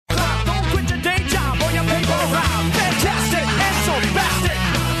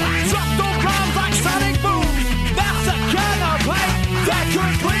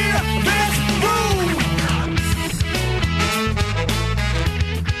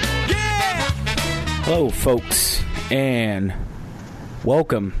Hello, folks, and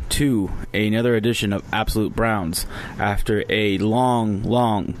welcome to another edition of Absolute Browns. After a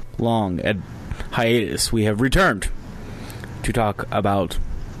long hiatus, we have returned to talk about,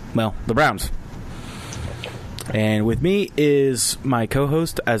 well, the Browns. And with me is my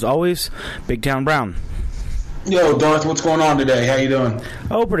co-host, as always, Big Town Brown. Yo, Darth, what's going on today? How you doing?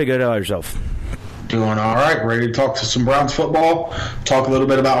 Oh, pretty good. How about yourself? Doing all right. Ready to talk to some Browns football, talk a little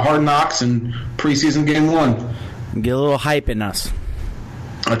bit about Hard Knocks and preseason game 1. Get a little hype in us.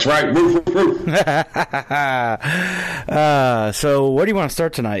 That's right. Woof, woof, woof. So where do you want to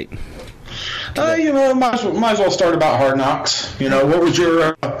start tonight? Might as well start about Hard Knocks. What was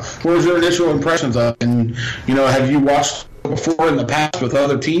your initial impressions of it? And, have you watched before in the past with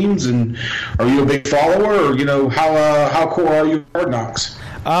other teams? And are you a big follower? Or, how core are you at Hard Knocks?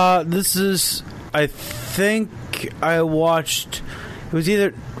 I think I watched, it was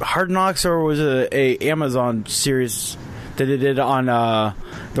either Hard Knocks or was it a Amazon series that they did on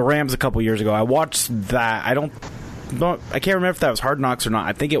the Rams a couple years ago. I watched that. I can't remember if that was Hard Knocks or not.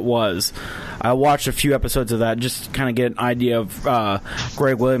 I think it was. I watched a few episodes of that just to kind of get an idea of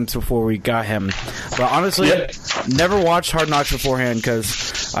Greg Williams before we got him. But honestly, never watched Hard Knocks beforehand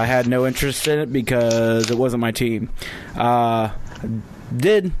because I had no interest in it because it wasn't my team.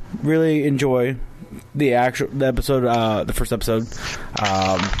 Did really enjoy the episode, the first episode.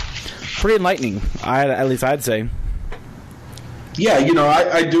 Pretty enlightening, at least I'd say. Yeah,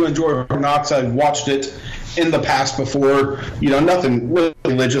 I do enjoy Hard Knocks. I've watched it in the past before. Nothing really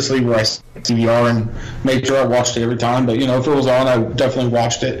religiously where I CVR and made sure I watched it every time. But, if it was on, I definitely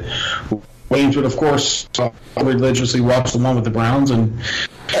watched it. Wayne's would, of course, I religiously watched the one with the Browns, and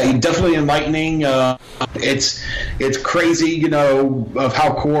definitely enlightening. It's crazy, of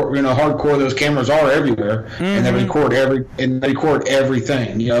how hardcore those cameras are everywhere, and they record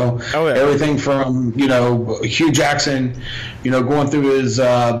everything. Everything from Hugh Jackson, going through his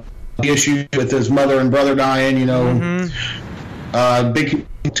issues with his mother and brother dying. Big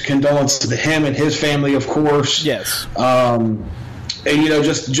condolences to him and his family, of course. Yes. And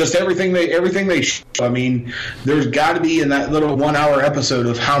just everything they show. I mean, there's got to be in that little 1 hour episode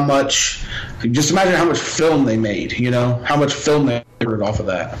of how much. Just imagine how much film they made. How much film they heard off of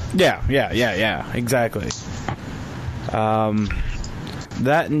that. Yeah. Exactly.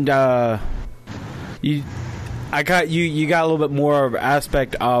 That and you got a little bit more of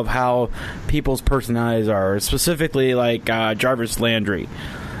aspect of how people's personalities are, specifically like Jarvis Landry.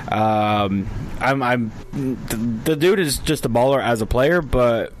 The dude is just a baller as a player,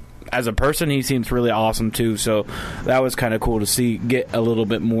 but as a person, he seems really awesome too. So that was kind of cool to get a little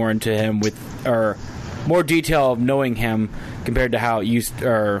bit more into him or more detail of knowing him compared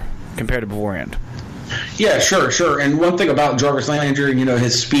to compared to beforehand. Yeah, sure. And one thing about Jarvis Landry,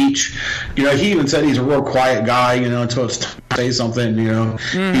 his speech, he even said he's a real quiet guy, until it's time to say something,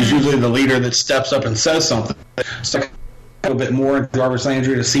 He's usually the leader that steps up and says something. So a little bit more into Jarvis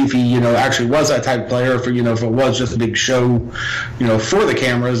Landry to see if he, actually was that type of player, if it was just a big show, for the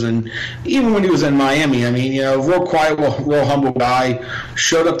cameras. And even when he was in Miami, real quiet, real humble guy,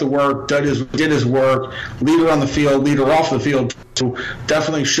 showed up to work, did his work, leader on the field, leader off the field. So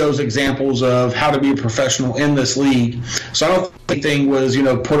definitely shows examples of how to be a professional in this league. So I don't think anything was,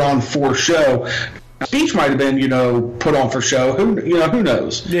 put on for show. Speech might have been, put on for show. Who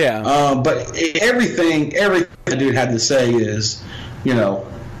knows? Yeah. But everything the dude had to say is, to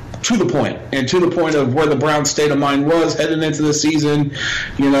the point, and to the point of where the Browns' state of mind was heading into the season,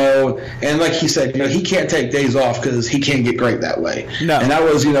 and like he said, he can't take days off because he can't get great that way. No. And that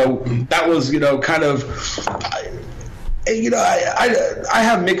was kind of. I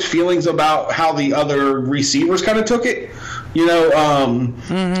have mixed feelings about how the other receivers kind of took it.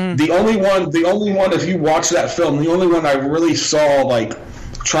 The only one, if you watch that film, the only one I really saw like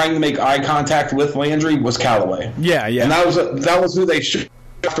trying to make eye contact with Landry was Callaway. Yeah. And that was who they showed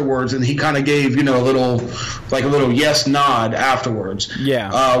afterwards, and he kind of gave a little yes nod afterwards.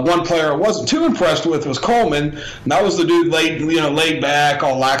 Yeah. One player I wasn't too impressed with was Coleman. And that was the dude laid back,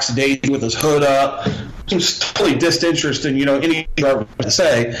 all lackadaisy with his hood up. Just totally disinterested in anything to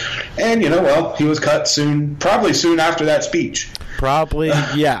say, and he was cut probably soon after that speech. Probably,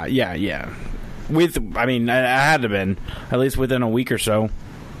 yeah. It had to have been at least within a week or so.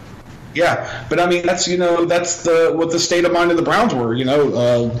 Yeah, but that's what the state of mind of the Browns were. A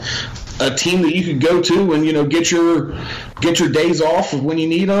team that you could go to and get your days off when you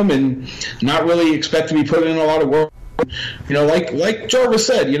need them, and not really expect to be put in a lot of work. Like Jarvis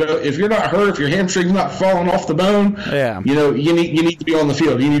said, if you're not hurt, if your hamstring's not falling off the bone, you need to be on the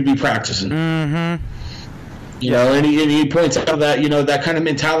field. You need to be practicing. Mm-hmm. You know, and he points out that, you know, that kind of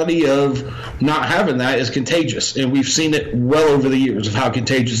mentality of not having that is contagious, and we've seen it well over the years of how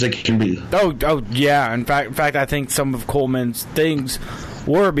contagious it can be. Oh, yeah. In fact, I think some of Coleman's things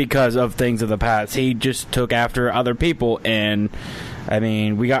were because of things of the past. He just took after other people, and I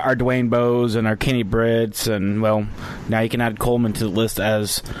mean, we got our Dwayne Bowes and our Kenny Britts, and, well, now you can add Coleman to the list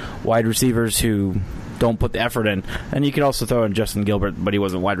as wide receivers who don't put the effort in. And you can also throw in Justin Gilbert, but he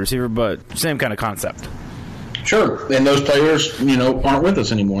wasn't a wide receiver, but same kind of concept. Sure, and those players, you know, aren't with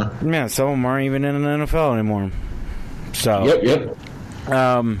us anymore. Yeah, some of them aren't even in the NFL anymore. So, Yep.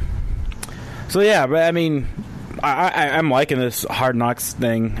 So, yeah, but, I mean, I'm liking this Hard Knocks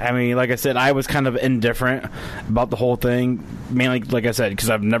thing. I mean, like I said, I was kind of indifferent about the whole thing, mainly, like I said, because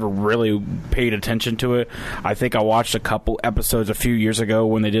I've never really paid attention to it. I think I watched a couple episodes a few years ago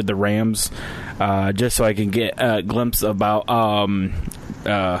when they did the Rams, just so I can get a glimpse about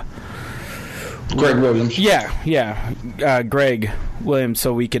Greg Williams. Yeah, Greg Williams,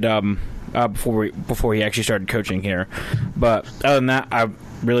 so we could before he actually started coaching here. But other than that, I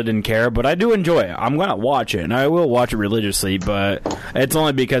really didn't care, but I do enjoy it. I'm gonna watch it, and I will watch it religiously, but it's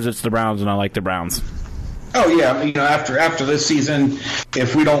only because it's the Browns and I like the Browns. Oh yeah, you know, after this season,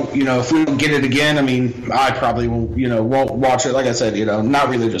 if we don't get it again, I mean, I probably won't watch it. Like I said, you know, not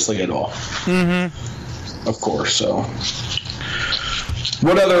religiously at all. Mm-hmm. Of course. So,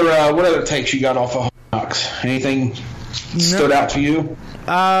 what other takes you got off of Hard Knocks? Anything stood out to you?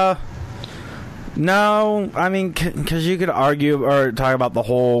 No, I mean, because you could argue or talk about the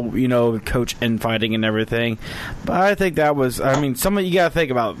whole, you know, coach infighting and everything, but I think that was, I mean, you got to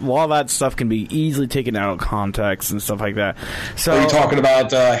think about, a lot of that stuff can be easily taken out of context and stuff like that. So, are you talking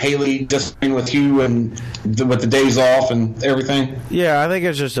about Haley disagreeing with you and with the days off and everything? Yeah, I think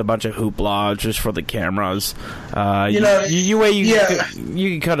it's just a bunch of hoopla just for the cameras. You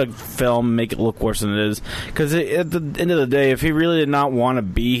can cut a film, make it look worse than it is, because at the end of the day, if he really did not want to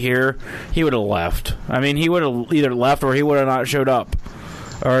be here, he would have left. I mean, he would have either left or he would have not showed up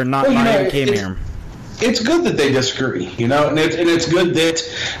or not even came here. It's good that they disagree, you know, and it's good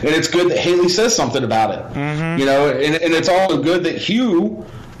that Haley says something about it, mm-hmm. You know, and it's also good that Hugh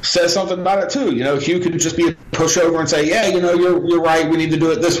says something about it too. You know, Hugh could just be a pushover and say, yeah, you know, you're right, we need to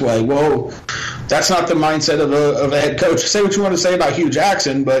do it this way. Well, that's not the mindset of a head coach. Say what you want to say about Hugh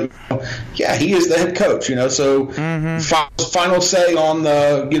Jackson, but, you know, yeah, he is the head coach, you know, so mm-hmm. Final say on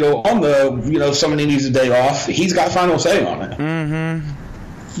somebody needs a day off, he's got final say on it. Mm-hmm.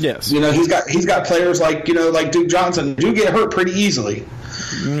 Yes. You know, he's got players like Duke Johnson do get hurt pretty easily.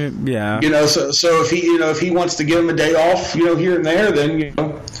 Yeah. You know, so if he wants to give him a day off, you know, here and there, then, you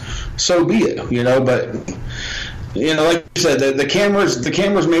know, so be it, you know, but, you know, like you said, the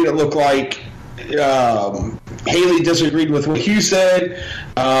cameras made it look like Haley disagreed with what Hugh said.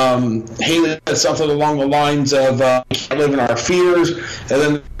 Haley said something along the lines of we can't live in our fears, and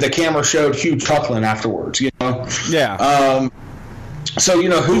then the camera showed Hugh chuckling afterwards, you know. Yeah. So, you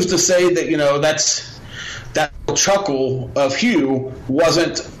know, who's to say that, you know, that chuckle of Hugh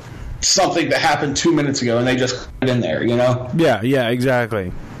wasn't something that happened 2 minutes ago and they just put it in there, you know? Yeah,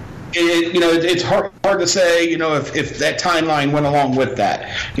 exactly. It's hard to say, you know, if that timeline went along with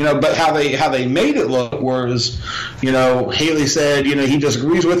that, you know. But how they made it look was, you know, Haley said, you know, he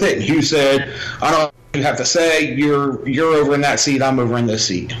disagrees with it, and Hugh said, I don't know what you have to say. You're over in that seat. I'm over in this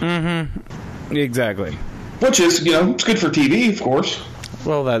seat. Mm-hmm. Exactly. Which is, you know, it's good for TV, of course.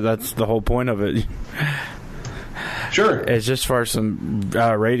 Well, that's the whole point of it. Sure. It's just for some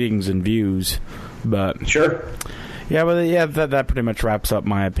ratings and views, but sure. Yeah, but that pretty much wraps up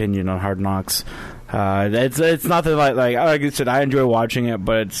my opinion on Hard Knocks. It's nothing like I said, I enjoy watching it,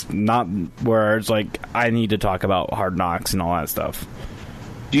 but it's not where it's like I need to talk about Hard Knocks and all that stuff.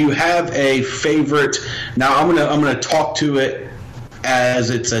 Do you have a favorite? Now I'm gonna talk to it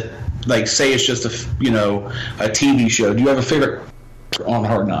as it's say it's just a TV show. Do you have a favorite on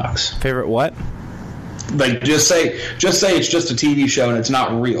Hard Knocks? Favorite what? Like just say it's just a TV show and it's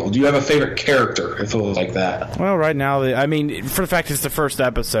not real. Do you have a favorite character if it was like that? Well, right now, I mean, for the fact it's the first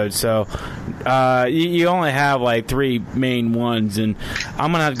episode, so you only have like 3 main ones, and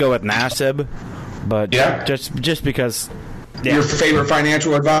I'm gonna have to go with Nasib, but yeah, just because. Yeah. Your favorite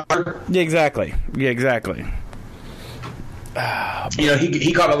financial advisor? Yeah, exactly. You know,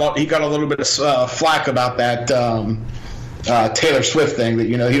 he got a little bit of flack about that Taylor Swift thing, that,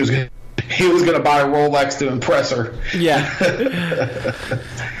 you know, he was going to buy a Rolex to impress her. Yeah.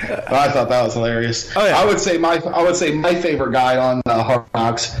 I thought that was hilarious. Oh, yeah. I would say my favorite guy on Hard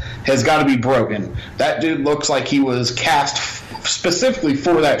Knocks has got to be Brogan. That dude looks like he was cast specifically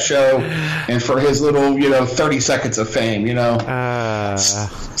for that show and for his little 30 seconds of fame.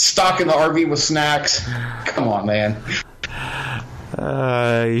 Stocking the RV with snacks. Come on, man.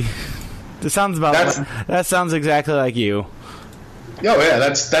 That sounds exactly like you. Oh yeah,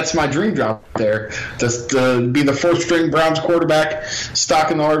 that's my dream job there. Just to be the first string Browns quarterback,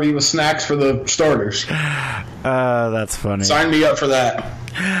 stocking the RV with snacks for the starters. That's funny. Sign me up for that.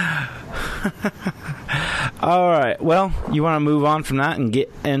 All right. Well, you want to move on from that and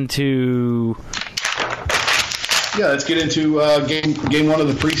get into? Yeah, let's get into game one of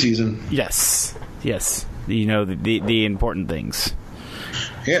the preseason. Yes. The important things.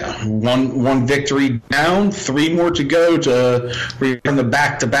 Yeah, one victory down, 3 more to go to return the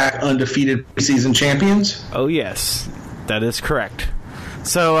back-to-back undefeated preseason champions. Oh, yes, that is correct.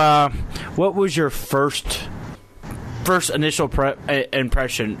 So, what was your first initial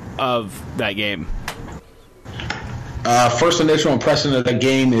impression of that game? First initial impression of that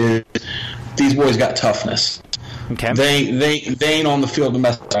game is these boys got toughness. Okay. They ain't on the field to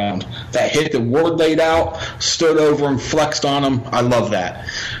mess around. That hit that Ward laid out, stood over him, flexed on him. I love that.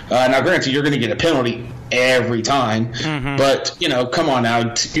 Now, granted, you're going to get a penalty every time, but come on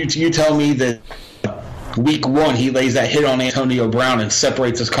now. You tell me that week 1 he lays that hit on Antonio Brown and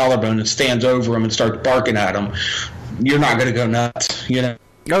separates his collarbone and stands over him and starts barking at him. You're not going to go nuts,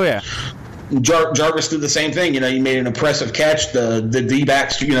 Oh yeah. Jarvis did the same thing. He made an impressive catch. The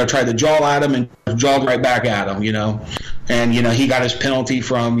D-backs, tried to jaw at him and jawed right back at him, And, he got his penalty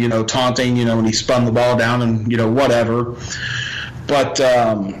from, taunting, when he spun the ball down and, whatever. But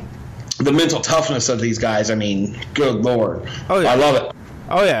the mental toughness of these guys, good Lord. Oh, yeah. I love it.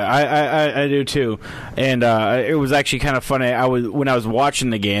 Oh yeah, I do too, and it was actually kind of funny. When I was watching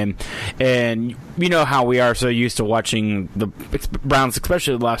the game, and you know how we are so used to watching the Browns,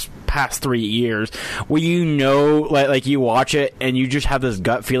 especially the past 3 years, where like you watch it and you just have this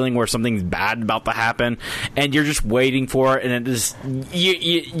gut feeling where something's bad about to happen, and you're just waiting for it, and it just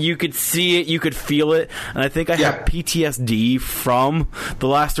you could see it, you could feel it, and I think I have PTSD from the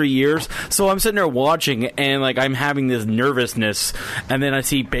last 3 years. So I'm sitting there watching, and like I'm having this nervousness, and then I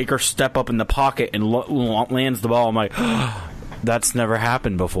see Baker step up in the pocket and lands the ball. I'm like, oh, that's never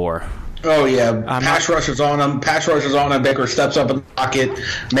happened before. Oh, yeah. Pass rushes on him. Baker steps up in the pocket,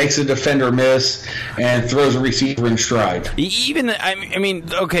 makes a defender miss, and throws a receiver in stride. The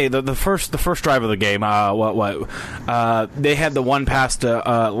first drive of the game, they had the one pass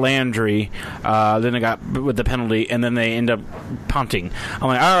to Landry, then they got with the penalty, and then they end up punting. I'm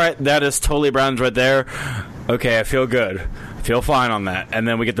like, all right, that is totally Browns right there. Okay, I feel good. I feel fine on that. And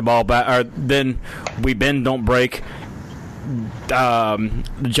then we get the ball back, or then we bend, don't break. The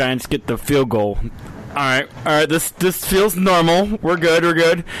Giants get the field goal. All right. This feels normal. We're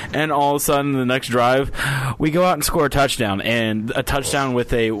good. And all of a sudden, the next drive, we go out and score a touchdown, and a touchdown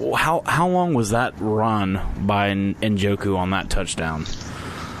with a how long was that run by Njoku on that touchdown?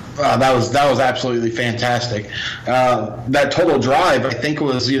 That was absolutely fantastic. That total drive, I think,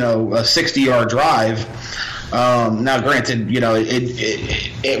 was a 60-yard drive. Now, granted,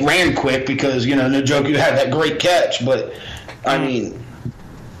 it ran quick because Njoku had that great catch, but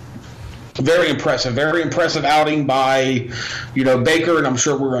very impressive outing by Baker, and I'm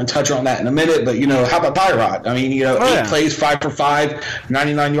sure we're going to touch on that in a minute. But how about Tyrod? 8 plays, 5 for 5,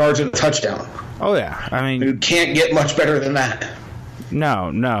 99 yards and a touchdown. Oh yeah, you can't get much better than that.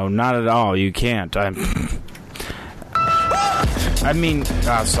 No, not at all. You can't.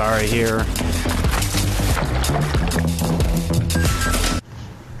 Sorry here.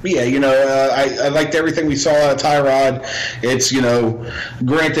 Yeah, I liked everything we saw out of Tyrod. It's,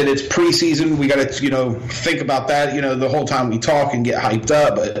 granted it's preseason. We got to, think about that, the whole time we talk and get hyped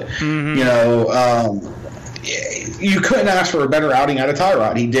up. But, you couldn't ask for a better outing out of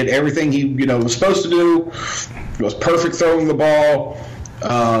Tyrod. He did everything he, was supposed to do. He was perfect throwing the ball.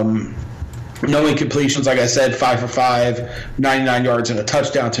 No incompletions, like I said, 5 for 5, 99 yards and a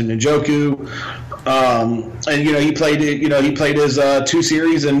touchdown to Njoku. And he played his 2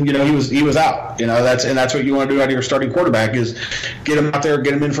 series, and he was out. That's what you want to do out of your starting quarterback is get him out there,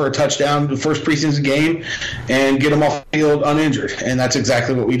 get him in for a touchdown the first preseason game, and get him off the field uninjured. And that's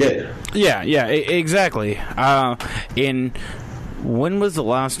exactly what we did. Yeah, exactly. When was the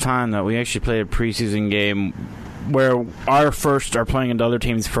last time that we actually played a preseason game where our first are playing the other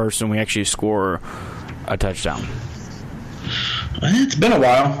team's first and we actually score a touchdown? It's been a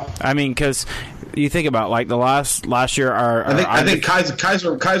while. Because you think about like the last year, I think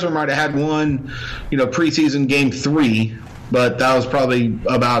Kaiser might have had one, preseason game 3. but that was probably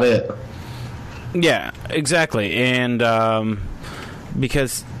about it. Yeah, exactly. And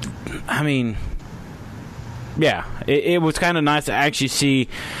because, I mean, yeah, it was kind of nice to actually see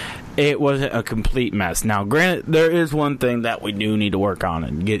it wasn't a complete mess. Now, granted, there is one thing that we do need to work on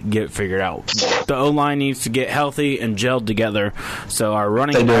and get figured out. The O-line needs to get healthy and gelled together so our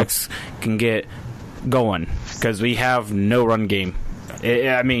running backs can get going, because we have no run game.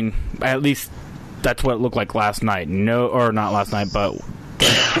 I mean, at least that's what it looked like last night. Not last night, but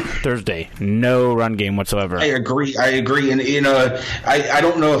Thursday. No run game whatsoever. I agree. And, I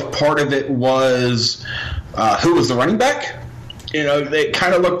don't know if part of it was who was the running back. It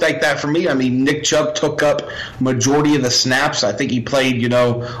kind of looked like that for me. I mean, Nick Chubb took up majority of the snaps. I think he played,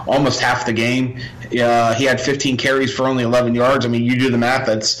 almost half the game. He had 15 carries for only 11 yards. I mean, you do the math,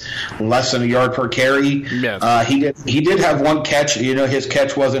 that's less than a yard per carry. Yes. He did have one catch. His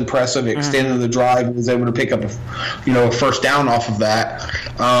catch was impressive. It extended the drive. He was able to pick up a first down off of that.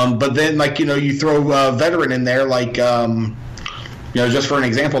 But then, you throw a veteran in there, just for an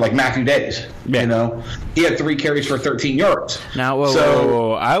example, like Matthew Days. Yeah. He had 3 carries for 13 yards. Now,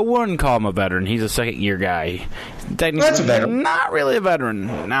 whoa. I wouldn't call him a veteran. He's a second-year guy. That's a veteran. Not really a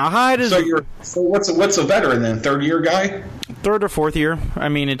veteran. Now, Hyde is. So what's a veteran then? Third-year guy? Third or fourth year. I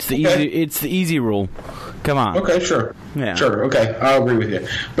mean, it's the easy rule. Come on. Okay, sure. Yeah. Sure, okay. I'll agree with you.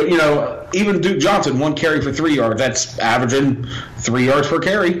 But, even Duke Johnson, 1 carry for 3 yards. That's averaging 3 yards per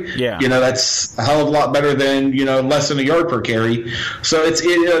carry. Yeah. That's a hell of a lot better than, less than a yard per carry. So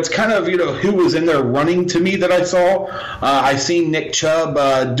it's kind of, who was in there running to me that I saw. I seen Nick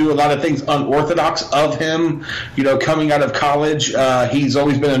Chubb do a lot of things unorthodox of him, coming out of college. He's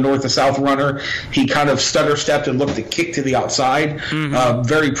always been a north to south runner. He kind of stutter-stepped and looked to kick to the outside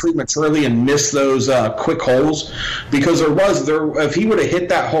very prematurely and missed those quick holes, because if he would have hit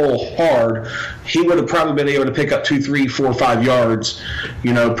that hole hard, he would have probably been able to pick up 2, 3, 4, 5 yards,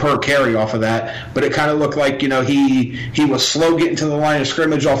 per carry off of that. But it kind of looked like, he was slow getting to the line of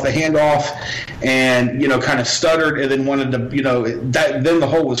scrimmage off the handoff, and kind of stuttered, and then wanted to, then the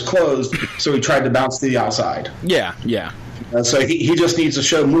hole was closed, so he tried to bounce to the outside. Yeah. So he just needs to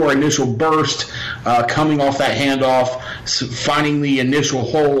show more initial burst coming off that handoff, finding the initial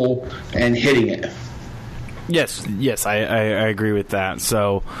hole and hitting it. Yes, I agree with that.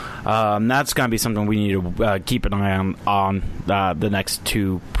 So that's going to be something we need to keep an eye on the next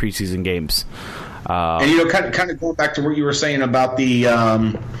 2 preseason games. And kind of going back to what you were saying about the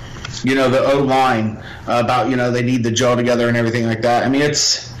the O-line, about they need the gel together and everything like that. I mean,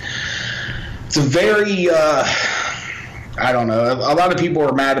 it's a very I don't know. A lot of people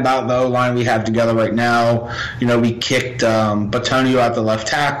are mad about the O-line we have together right now. We kicked Batonio out the left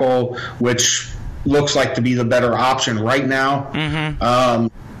tackle, which looks like to be the better option right now. And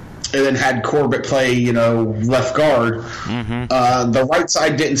then had Corbett play, left guard. The right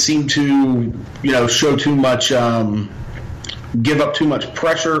side didn't seem to, show too much, give up too much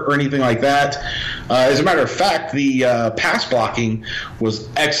pressure or anything like that. As a matter of fact, the pass blocking was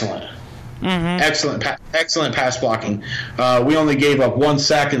excellent. Excellent pass blocking. We only gave up 1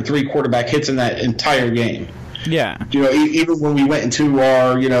 sack and 3 quarterback hits in that entire game. Yeah. Even when we went into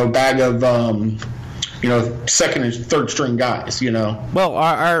our, bag of, second and third string guys, Well,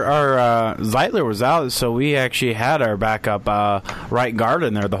 our Zeitler was out, so we actually had our backup right guard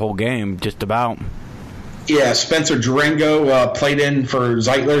in there the whole game, just about. Yeah, Spencer Durango played in for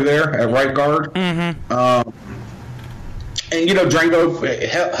Zeitler there at right guard. And, Durango,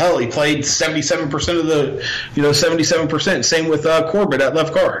 hell, he played 77% of the, 77%. Same with Corbett at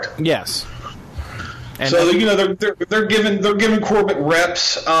left guard. Yes. And so they're giving Corbett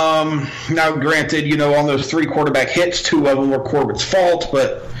reps. Now, granted, on those 3 quarterback hits, 2 of them were Corbett's fault,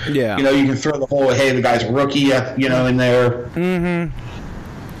 but yeah, you can throw the whole hey, the guy's a rookie, in there.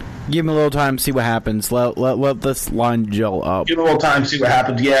 Give him a little time, see what happens. Let this line gel up. Give him a little time, see what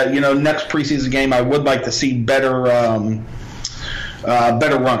happens. Yeah, next preseason game, I would like to see better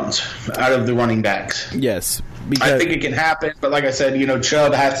runs out of the running backs. Yes. I think it can happen, but like I said,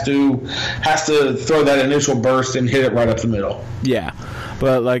 Chubb has to throw that initial burst and hit it right up the middle. Yeah,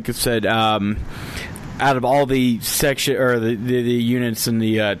 but like I said, out of all the section or the units in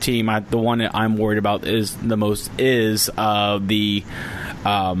the team, the one that I'm worried about is the the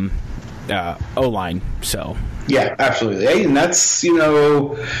O-line. So yeah, absolutely, and that's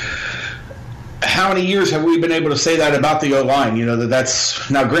how many years have we been able to say that about the O-line?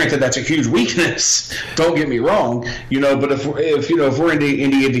 That's now granted that's a huge weakness. Don't get me wrong, but if we're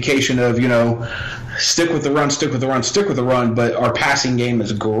any indication of stick with the run, but our passing game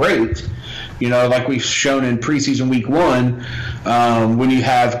is great. Like we've shown in preseason week 1, when you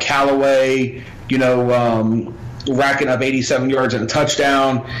have Callaway, racking up 87 yards and a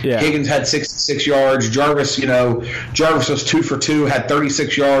touchdown. Yeah. Higgins had 66 yards. Jarvis was 2 for 2, had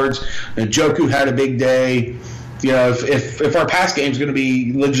 36 yards. And Njoku had a big day. If our pass game is going to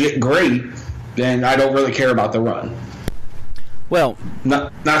be legit great, then I don't really care about the run. Well,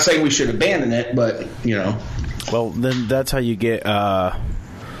 not saying we should abandon it, but Well, then that's how you get.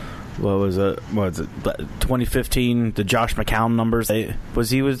 What was it? 2015, the Josh McCown numbers.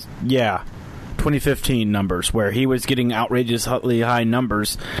 2015 numbers where he was getting outrageously high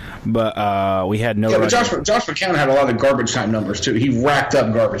numbers, but we had no. Yeah, but Josh McCown had a lot of garbage time numbers too. He racked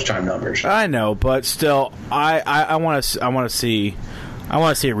up garbage time numbers. I know, but still, I want to see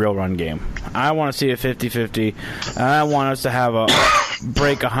a real run game. I want to see a 50-50. I want us to have a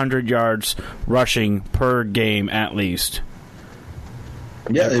break 100 yards rushing per game at least.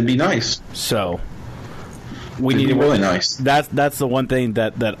 Yeah, it'd be nice. So it'd be really nice. That's the one thing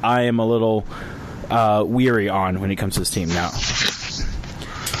that I am a little weary on when it comes to this team now.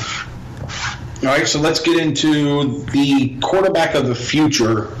 All right, so let's get into the quarterback of the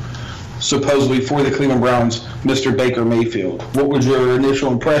future, supposedly for the Cleveland Browns, Mr. Baker Mayfield. What was your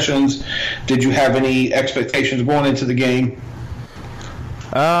initial impressions? Did you have any expectations going into the game?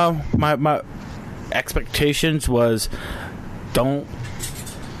 My expectations was don't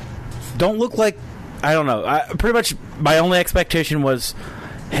look like, I don't know. Pretty much my only expectation was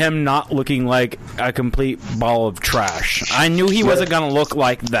him not looking like a complete ball of trash. I knew he wasn't going to look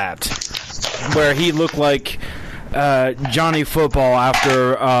like that, where he looked like Johnny Football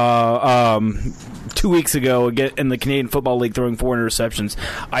after 2 weeks ago in the Canadian Football League throwing 4 interceptions.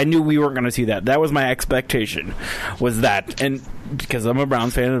 I knew we weren't going to see that. That was my expectation, was that. And because I'm a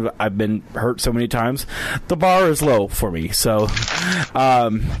Browns fan, I've been hurt so many times, the bar is low for me. So,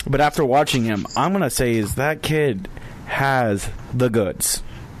 but after watching him, I'm going to say is that kid has the goods.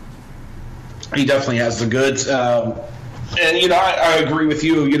 He definitely has the goods. And, I agree with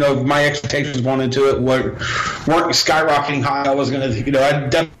you. My expectations going into it weren't skyrocketing high. I was going to, I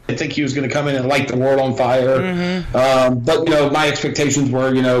definitely think he was going to come in and light the world on fire. Mm-hmm. But, my expectations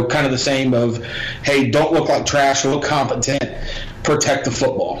were, kind of the same of, hey, don't look like trash, look competent, protect the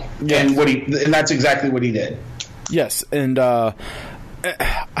football. Yes. And that's exactly what he did. Yes, and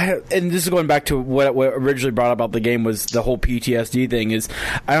and this is going back to what originally brought about the game was the whole PTSD thing. Is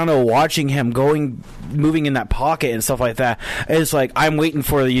I don't know, watching him moving in that pocket and stuff like that. It's like I'm waiting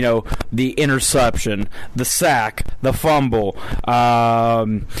for the interception, the sack, the fumble,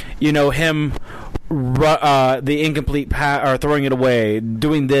 him. The incomplete pass or throwing it away,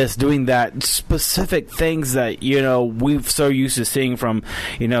 doing this, doing that, specific things that we've so used to seeing from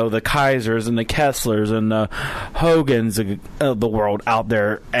the Kaisers and the Kesslers and the Hogans of the world out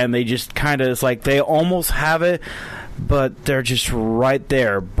there, and they just kind of, it's like they almost have it, but they're just right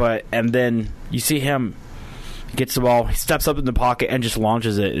there. And then you see him, he gets the ball, he steps up in the pocket and just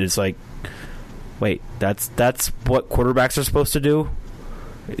launches it. It's like, wait, that's what quarterbacks are supposed to do.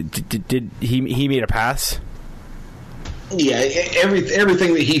 Did he made a pass? Yeah,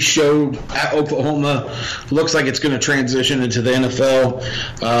 everything that he showed at Oklahoma looks like it's going to transition into the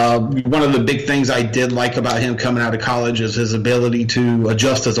NFL. One of the big things I did like about him coming out of college is his ability to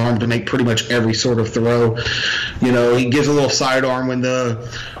adjust his arm to make pretty much every sort of throw. He gives a little sidearm when the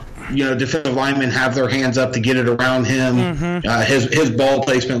defensive linemen have their hands up to get it around him. Mm-hmm. His ball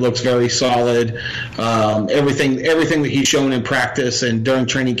placement looks very solid. Everything that he's shown in practice and during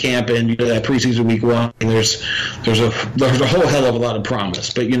training camp and that preseason week 1, there's a whole hell of a lot of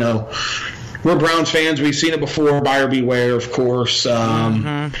promise. But we're Browns fans. We've seen it before. Buyer beware, of course.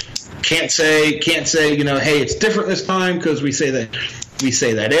 Can't say hey, it's different this time because we say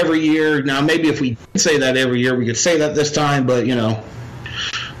that every year. Now maybe if we did say that every year, we could say that this time. But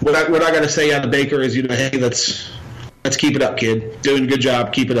What I got to say out of Baker is, hey, let's keep it up, kid. Doing a good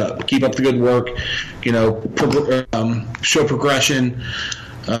job. Keep it up. Keep up the good work. Show progression.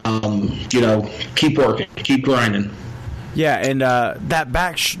 Keep working. Keep grinding. Yeah, and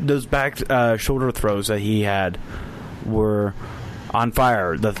those back shoulder throws that he had were on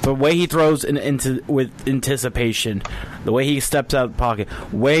fire. The way he throws with anticipation, the way he steps out of the pocket,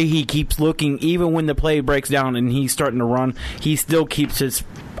 the way he keeps looking, even when the play breaks down and he's starting to run, he still keeps his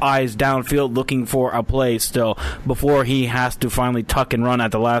eyes downfield looking for a play still before he has to finally tuck and run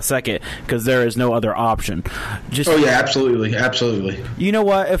at the last second because there is no other option. Absolutely. You know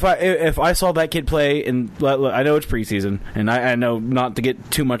what? If I saw that kid play, and I know it's preseason, and I know not to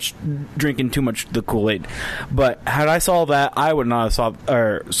get drinking too much the Kool-Aid, but had I saw that, I would not have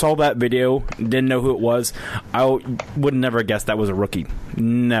saw that video, didn't know who it was, I would never guess that was a rookie.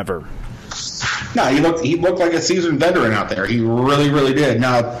 Never. No, he looked like a seasoned veteran out there. He really, really did.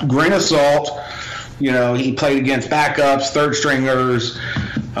 Now, grain of salt, You know, he played against backups, third stringers,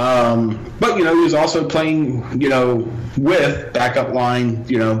 but you know, he was also playing, you know, with backup line,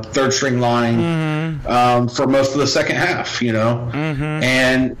 you know, third string line for most of the second half. You know,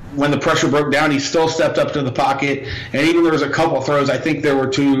 and when the pressure broke down, he still stepped up to the pocket, and even there was a couple throws. I think there were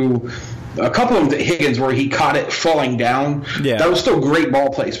a couple of them to Higgins where he caught it falling down. Yeah. That was still great ball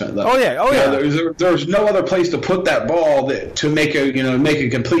placement, though. Oh yeah. There was no other place to put that ball to make a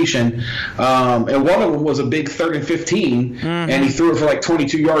completion. And one of them was a big 3rd and 15, and he threw it for like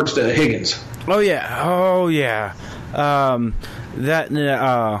 22 yards to Higgins. Oh yeah.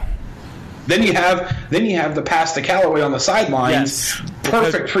 Then you have the pass to Callaway on the sidelines. Yes.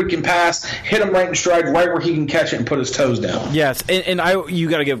 Perfect freaking pass. Hit him right in stride, right where he can catch it and put his toes down. Yes, and you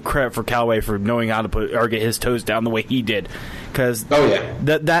got to give credit for Callaway for knowing how to get his toes down the way he did. Because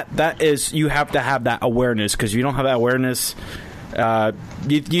that is, you have to have that awareness, because if you don't have that awareness,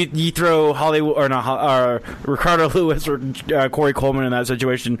 you throw Hollywood or Ricardo Lewis or Corey Coleman in that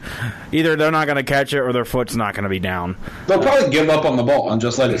situation, either they're not going to catch it or their foot's not going to be down. They'll probably give up on the ball and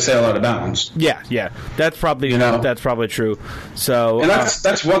just let it sail out of bounds. Yeah, that's probably true. So, and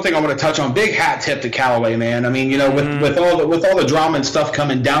that's one thing I want to touch on. Big hat tip to Callaway, man. I mean, you know, with all the drama and stuff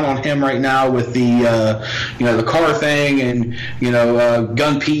coming down on him right now with the the car thing and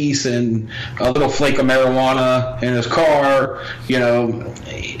gun piece and a little flake of marijuana in his car. You know,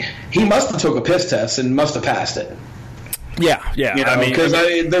 he must have took a piss test and must have passed it. Yeah. You know, because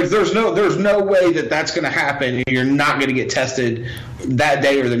there's no way that's going to happen, and you're not going to get tested that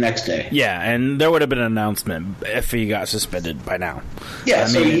day or the next day. Yeah, and there would have been an announcement if he got suspended by now. Yeah,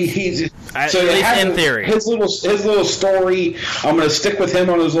 he's at least in theory. His little story. I'm going to stick with him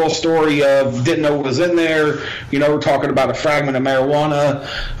on his little story of didn't know what was in there. You know, we're talking about a fragment of marijuana.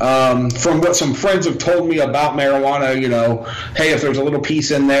 From what some friends have told me about marijuana, you know, hey, if there's a little piece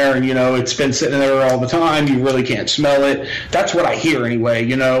in there and it's been sitting there all the time, you really can't smell it. That's what I hear anyway.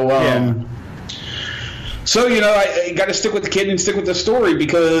 You know. So, I got to stick with the kid and stick with the story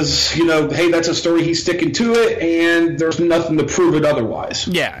because, hey, that's a story. He's sticking to it, and there's nothing to prove it otherwise.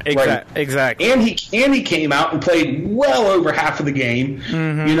 Yeah, exactly. And he came out and played well over half of the game.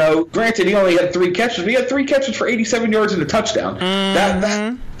 Granted, he only had 3 catches, but he had 3 catches for 87 yards and a touchdown.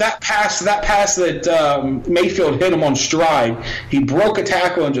 That pass that Mayfield hit him on stride, he broke a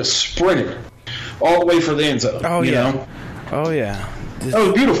tackle and just sprinted all the way for the end zone. Oh, yeah. That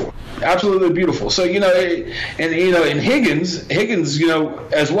was beautiful. Absolutely beautiful. So, and Higgins,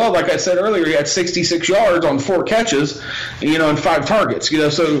 as well, like I said earlier, he had 66 yards on 4 catches, and 5 targets,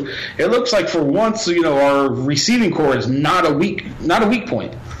 so it looks like for once, our receiving core is not a weak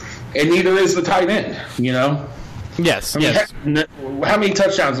point, and neither is the tight end, Yes. How many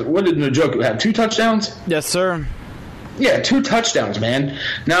touchdowns? What did Njoku have? 2 touchdowns? Yes, sir. Yeah, 2 touchdowns, man.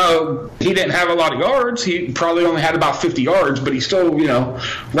 Now, he didn't have a lot of yards. He probably only had about 50 yards, but he still,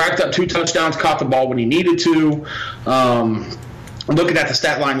 racked up 2 touchdowns, caught the ball when he needed to. Looking at the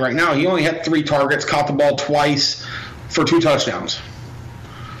stat line right now, he only had 3 targets, caught the ball twice for 2 touchdowns.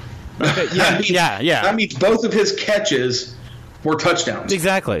 Okay, yeah. That means both of his catches were touchdowns.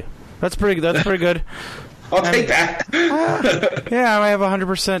 Exactly. That's pretty good. I'll take that. I have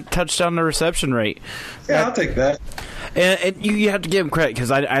 100% touchdown to reception rate. Yeah, I'll take that. And you have to give him credit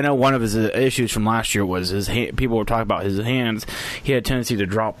because I know one of his issues from last year was his people were talking about his hands. He had a tendency to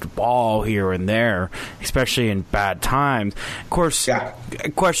drop the ball here and there, especially in bad times. Of course,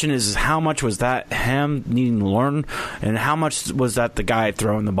 the question is how much was that him needing to learn, and how much was that the guy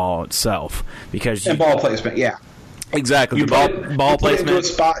throwing the ball itself? Because ball placement, yeah. Exactly. You put it into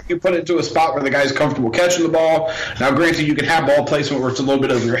a spot where the guy's comfortable catching the ball. Now, granted, you can have ball placement where it's a little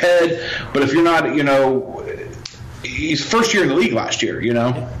bit over your head, but if you're not, he's first year in the league last year,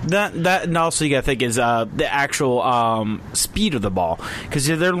 That and also you got to think is the actual speed of the ball, because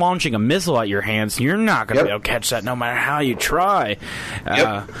if they're launching a missile at your hands, you're not going to be able to catch that no matter how you try.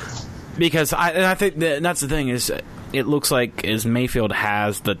 Because I think that's the thing is. It looks like Mayfield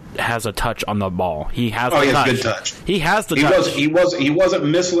has a touch on the ball. He has the touch. Good touch. He has the touch. He wasn't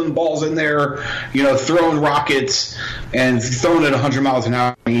missiling balls in there, throwing rockets and throwing it 100 miles an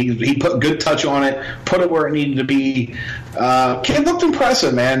hour. He put good touch on it, put it where it needed to be. Kid looked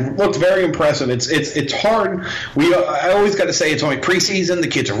impressive, man. Looked very impressive. It's hard. I always got to say it's only preseason. The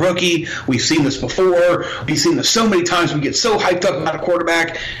kid's a rookie. We've seen this before. We've seen this so many times. We get so hyped up about a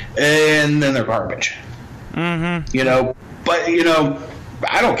quarterback, and then they're garbage. But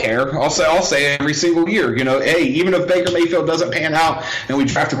I don't care. I'll say every single year, hey, even if Baker Mayfield doesn't pan out and we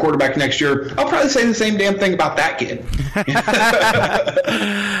draft a quarterback next year, I'll probably say the same damn thing about that kid.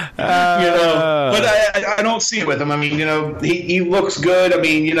 But I don't see it with him. I mean, he looks good. I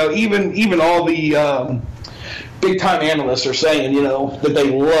mean, even all the big time analysts are saying, that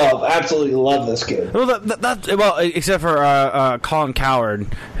they absolutely love this kid. Well, except for Colin Cowherd,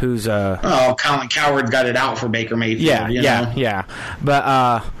 who's Colin Cowherd got it out for Baker Mayfield. Yeah. But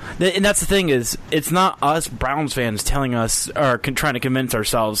and that's the thing is, it's not us Browns fans telling us or trying to convince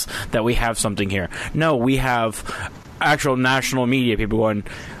ourselves that we have something here. No, we have actual national media people going,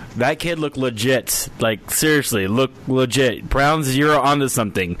 that kid looked legit. Like, seriously, look legit. Browns, you're onto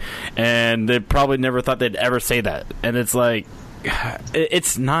something. And they probably never thought they'd ever say that. And it's like,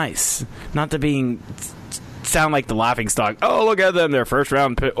 it's nice not to sound like the laughingstock. Oh, look at them, their first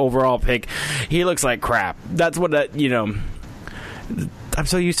round overall pick. He looks like crap. That's what I'm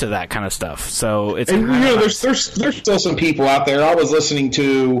so used to that kind of stuff. So it's there's still some people out there. I was listening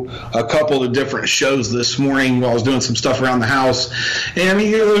to a couple of different shows this morning while I was doing some stuff around the house, and I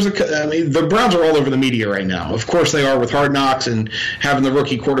mean, the Browns are all over the media right now. Of course, they are with Hard Knocks and having the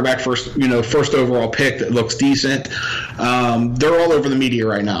rookie quarterback first overall pick that looks decent. They're all over the media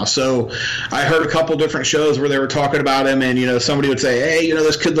right now. So I heard a couple different shows where they were talking about him, and somebody would say, "Hey,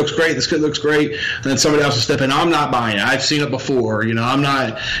 this kid looks great. This kid looks great," and then somebody else would step in, "I'm not buying it. I've seen it before. I'm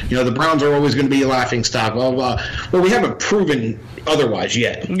not, the Browns are always going to be a laughing stock, blah, blah, blah." Well, we haven't proven otherwise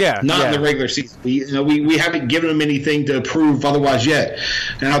yet. Not in the regular season. We haven't given them anything to prove otherwise yet.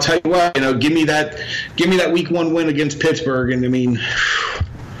 And I'll tell you what, give me that week 1 win against Pittsburgh, and I mean,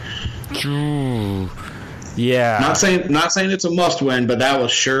 yeah. Not saying it's a must win, but that will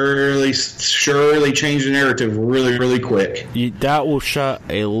surely change the narrative really, really quick. That will shut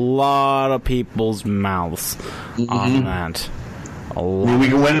a lot of people's mouths on that. I mean,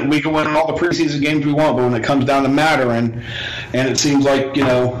 we can win all the preseason games we want, but when it comes down to matter, and it seems like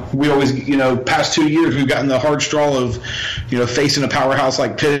we always past 2 years we've gotten the hard straw of facing a powerhouse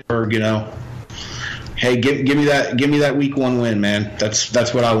like Pittsburgh. Hey, give me that week 1 win, man.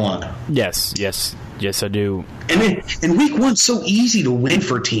 That's what I want. Yes, I do. And week 1's so easy to win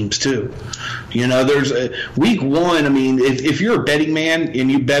for teams too. There's week 1. I mean, if you're a betting man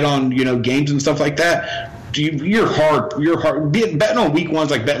and you bet on games and stuff like that, you're hard. Betting on week 1's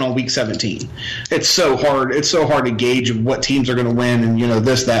like betting on week 17. It's so hard. It's so hard to gauge what teams are going to win, and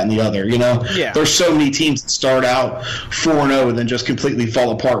this, that, and the other. Yeah. There's so many teams that start out 4-0 and then just completely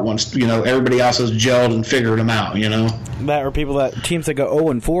fall apart once everybody else has gelled and figured them out. That or teams that go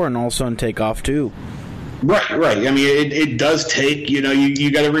 0-4 and all of a sudden take off too. Right. I mean, it does take,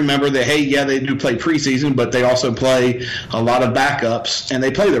 you got to remember that, hey, yeah, they do play preseason, but they also play a lot of backups, and they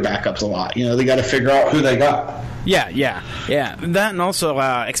play their backups a lot. They got to figure out who they got. Yeah. That, and also,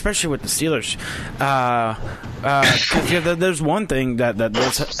 especially with the Steelers, there's one thing that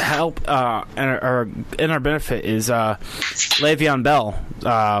does help in our benefit is Le'Veon Bell.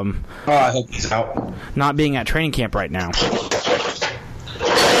 I hope he's out. Not being at training camp right now.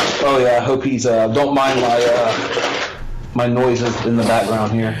 Oh yeah, I hope he's. Don't mind my noises in the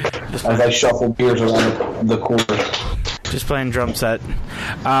background here as I shuffle beers around the court. Just playing drum set.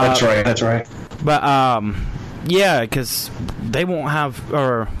 That's right. But yeah, because they won't have,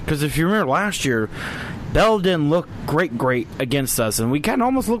 because if you remember last year, Bell didn't look great against us, and we kind of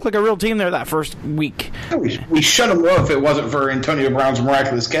almost looked like a real team there that first week. We shut them low if it wasn't for Antonio Brown's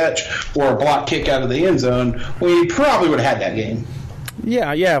miraculous catch or a block kick out of the end zone. We probably would have had that game.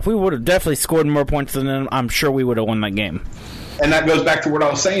 Yeah. If we would have definitely scored more points than them, I'm sure we would have won that game. And that goes back to what I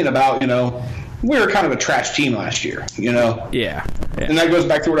was saying about, we were kind of a trash team last year, Yeah. And that goes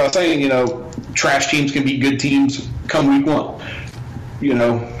back to what I was saying, trash teams can be good teams come week 1.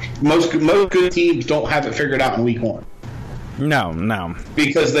 Most good teams don't have it figured out in week 1. No.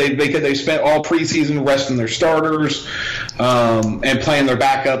 Because they spent all preseason resting their starters and playing their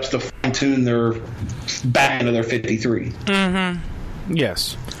backups to fine-tune their back end of their 53. Mm-hmm.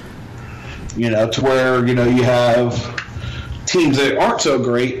 Yes. To where, you have teams that aren't so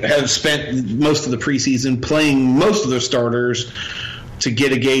great have spent most of the preseason playing most of their starters to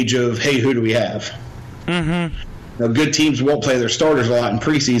get a gauge of, hey, who do we have? Mm-hmm. Good teams won't play their starters a lot in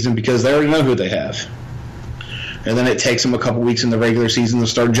preseason because they already know who they have. And then it takes them a couple weeks in the regular season to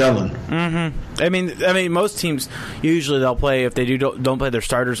start gelling. Mm-hmm. I mean, most teams usually they'll play if they don't play their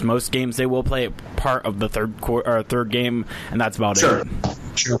starters. Most games they will play part of the third game, and that's about it.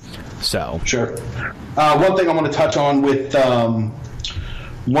 Sure. So sure. One thing I want to touch on with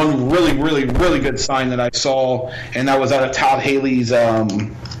one really, really, really good sign that I saw, and that was out of Todd Haley's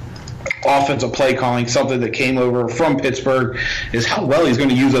offensive play calling, something that came over from Pittsburgh, is how well he's going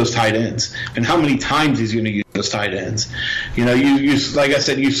to use those tight ends and how many times he's going to use those tight ends. You like I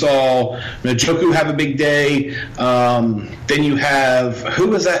said, you saw Njoku have a big day. Then you have, who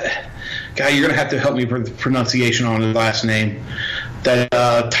was that? guy, you're going to have to help me with the pronunciation on his last name. That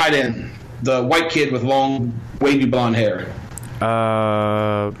tight end, the white kid with long, wavy blonde hair.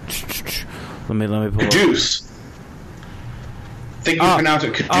 Let me pull Juice. I think you pronounce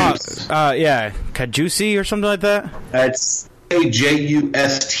it Cajuste. Yeah, Cajuste or something like that. That's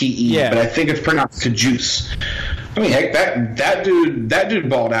Ajuste. Yeah, but I think it's pronounced Cajuste. I mean, heck, that dude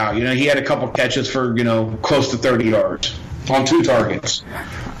balled out. You know, he had a couple catches for close to 30 yards on 2 targets.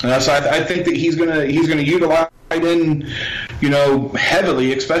 So I think that he's gonna utilize in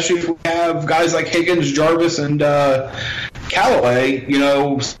heavily, especially if we have guys like Higgins, Jarvis, and Callaway,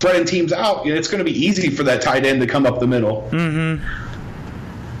 spreading teams out. It's going to be easy for that tight end to come up the middle. Mm-hmm.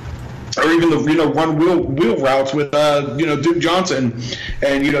 Or even run wheel routes with Duke Johnson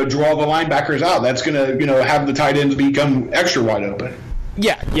and draw the linebackers out. That's going to have the tight ends become extra wide open.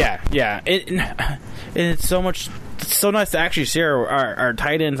 Yeah. It's so nice to actually see our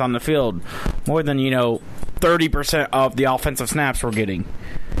tight ends on the field more than 30% of the offensive snaps we're getting.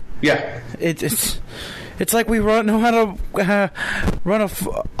 Yeah, it's like we know how to run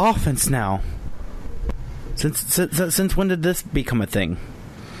offense now. Since when did this become a thing?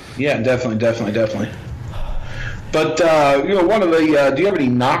 Yeah, definitely. But one of the do you have any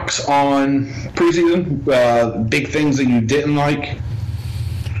knocks on preseason? Big things that you didn't like?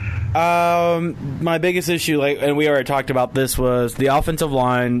 My biggest issue, and we already talked about this, was the offensive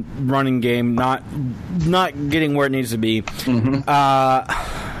line running game not getting where it needs to be. Mm-hmm.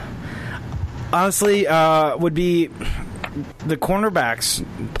 Honestly, would be the cornerbacks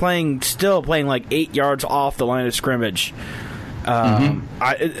still playing like 8 yards off the line of scrimmage.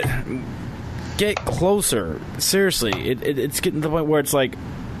 Get closer. Seriously, it's getting to the point where it's like,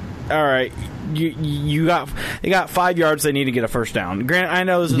 all right, they got 5 yards. They need to get a first down. Grant, I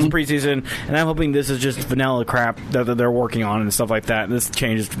know this is preseason, and I'm hoping this is just vanilla crap that they're working on and stuff like that. And this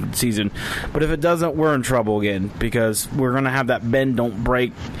changes the season, but if it doesn't, we're in trouble again because we're going to have that bend don't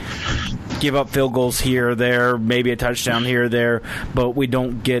break. Give up field goals here or there, maybe a touchdown here or there, but we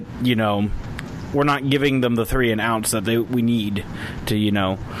don't get we're not giving them the 3 and outs that we need to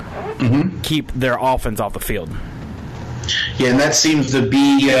keep their offense off the field. Yeah, and that seems to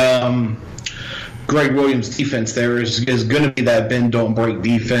be Greg Williams' defense. There is going to be that bend don't break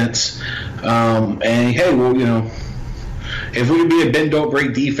defense, and hey, well, if we could be a bend don't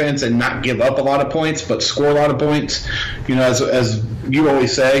break defense and not give up a lot of points but score a lot of points, as you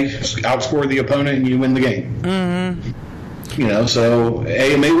always say, outscore the opponent and you win the game. Mm-hmm. So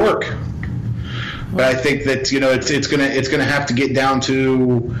it may work. But I think that it's gonna have to get down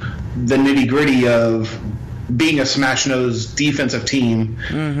to the nitty gritty of being a smash nose defensive team,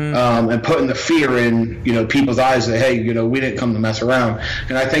 and putting the fear in people's eyes that hey we didn't come to mess around.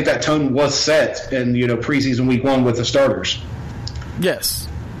 And I think that tone was set in preseason week 1 with the starters. Yes,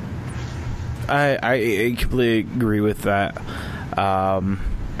 I completely agree with that.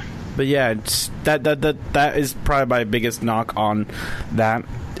 But yeah, it's, that is probably my biggest knock on that.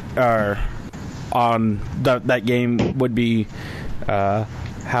 On that game would be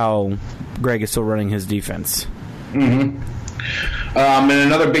how Greg is still running his defense. Mm-hmm. And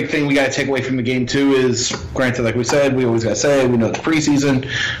another big thing we got to take away from the game too is, granted, like we said, we always got to say we know it's preseason,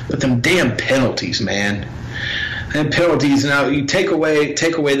 but them damn penalties, man. And penalties now, you take away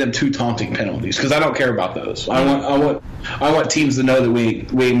them 2 taunting penalties because I don't care about those. I want teams to know that we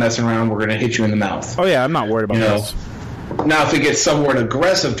ain't messing around. We're going to hit you in the mouth. Oh yeah, I'm not worried about those. Now if it gets somewhat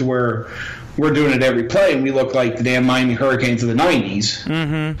aggressive to where we're doing it every play and we look like the damn Miami Hurricanes of the 90s,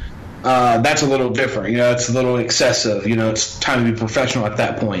 that's a little different. It's a little excessive. It's time to be professional at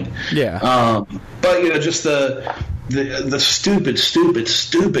that point. Yeah. But just the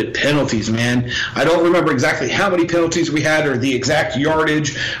stupid penalties, man. I don't remember exactly how many penalties we had or the exact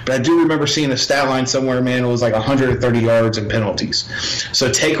yardage, but I do remember seeing a stat line somewhere, man. It was like 130 yards in penalties. So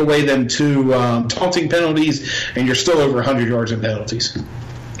take away them 2 taunting penalties, and you're still over 100 yards in penalties.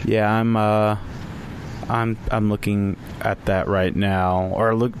 Yeah, I'm looking at that right now,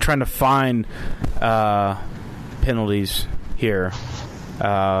 or trying to find penalties here,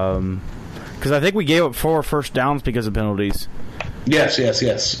 because I think we gave up 4 first downs because of penalties. Yes.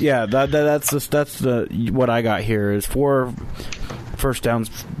 Yeah, that's what I got here is 4 first downs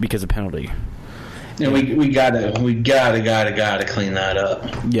because of penalty. And we gotta clean that up.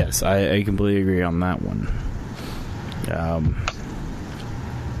 Yes, I completely agree on that one.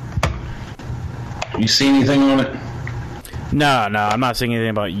 You see anything on it? No, I'm not saying anything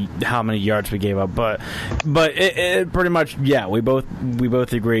about how many yards we gave up, but it pretty much, yeah, we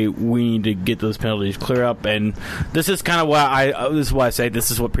both agree we need to get those penalties clear up, and this is kind of why I say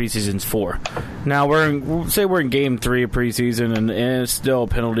this is what preseason's for. Now we're in game 3 of preseason, and it's still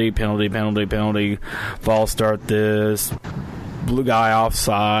penalty, false start this, blue guy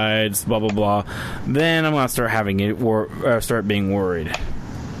offsides, blah blah blah. Then I'm gonna start having it start being worried.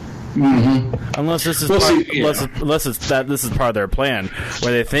 Mm-hmm. Unless this is this is part of their plan,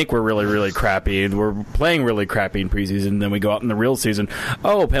 where they think we're really, really crappy and we're playing really crappy in preseason. Then we go out in the real season.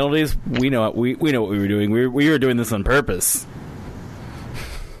 Oh, penalties! We know it. We know what we were doing. We were doing this on purpose.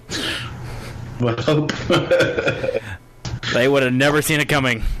 Well, they would have never seen it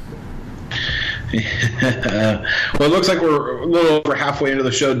coming. Well, it looks like we're a little over halfway into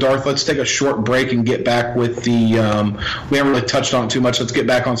the show, Darth. Let's take a short break and get back with the we haven't really touched on it too much. Let's get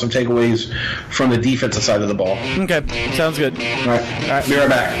back on some takeaways from the defensive side of the ball. Okay, sounds good. All right, be right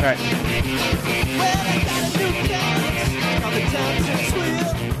back. All right.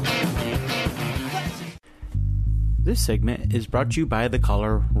 This segment is brought to you by the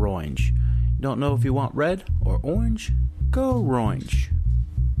color Rorange. Don't know if you want red or orange? Go Rorange.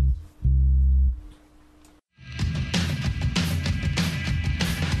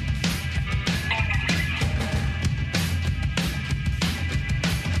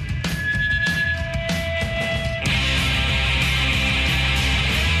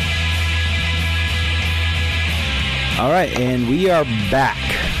 All right, and we are back.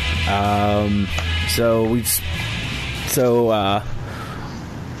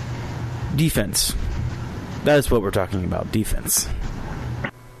 Defense. That is what we're talking about, defense.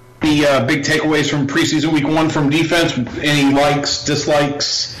 The big takeaways from preseason week 1 from defense. Any likes,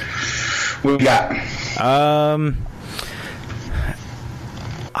 dislikes? What we got?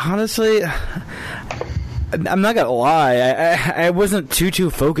 Honestly, I'm not gonna lie. I wasn't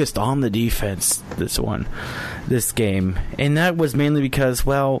too focused on the defense this game, and that was mainly because,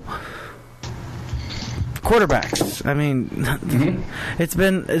 well, quarterbacks. I mean, it's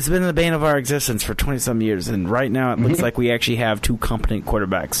been the bane of our existence for 20-some years, and right now it looks like we actually have 2 competent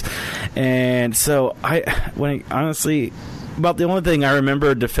quarterbacks. And so honestly, about the only thing I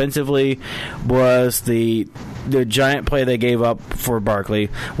remember defensively was the giant play they gave up for Barkley,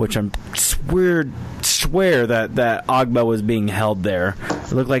 which I swear that Ogba was being held there.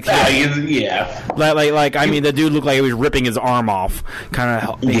 It looked like I mean, the dude looked like he was ripping his arm off, kind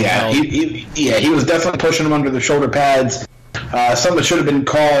of being held. He was definitely pushing him under the shoulder pads. Something should have been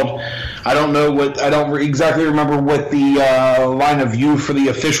called. I don't exactly remember what the line of view for the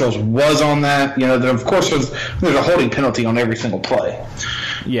officials was on that. You know, of course there's a holding penalty on every single play.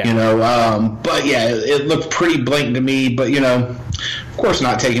 Yeah. You know, but yeah, it looked pretty blatant to me. But, you know, of course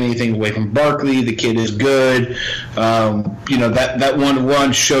not taking anything away from Barkley. The kid is good. You know, that one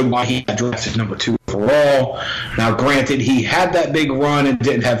run showed why he got drafted number 2 overall. Now, granted, he had that big run and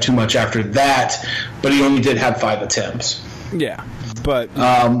didn't have too much after that, but he only did have 5 attempts. Yeah, but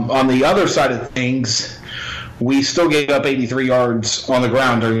on the other side of things, we still gave up 83 yards on the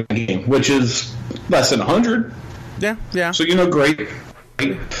ground during the game, which is less than 100. Yeah. So, you know, great.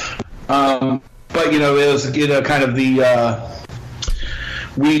 But, you know, it was, you know, kind of the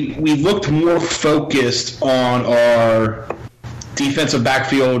we looked more focused on our defensive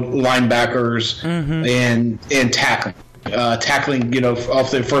backfield linebackers and tackling. Tackling, you know,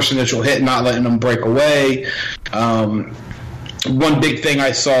 off the first initial hit, not letting them break away. One big thing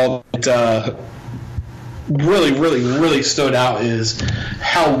I saw that really stood out is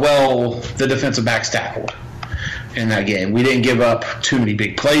how well the defensive backs tackled in that game. We didn't give up too many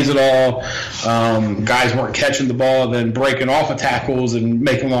big plays at all. Guys weren't catching the ball and then breaking off of tackles and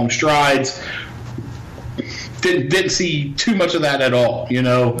making long strides. Didn't see too much of that at all, you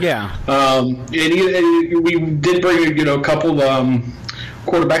know. Yeah. And we did bring, you know, a couple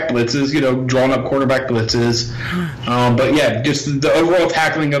quarterback blitzes, you know, drawn up quarterback blitzes. But yeah, just the overall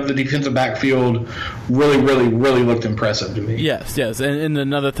tackling of the defensive backfield really looked impressive to me. Yes. And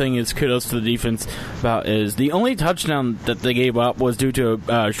another thing is kudos to the defense is the only touchdown that they gave up was due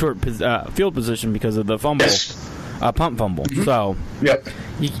to short field position because of the fumble. Yes. Punt fumble. So yep.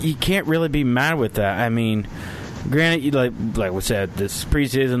 You can't really be mad with that. I mean, granted, like we said, this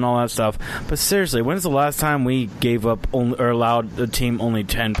preseason and all that stuff. But seriously, when's the last time we gave up or allowed a team only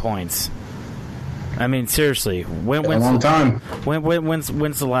 10 points? I mean, seriously, when's a long time.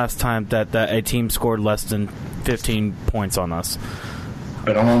 When's the last time that a team scored less than 15 points on us?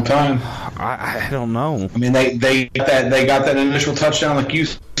 Been a long time. I don't know. I mean, they got that initial touchdown, like you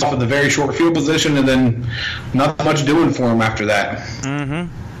saw, off of the very short field position, and then not much doing for them after that.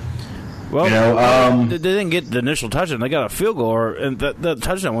 Mm-hmm. Well, you know, they didn't get the initial touchdown. They got a field goal, and the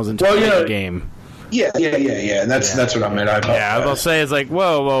touchdown wasn't until the game. Yeah. That's what I meant. I was about to say, it's like,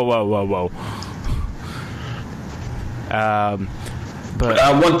 whoa. But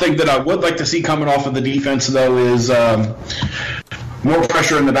one thing that I would like to see coming off of the defense, though, is more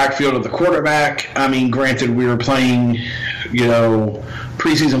pressure in the backfield of the quarterback. I mean, granted, we were playing, you know,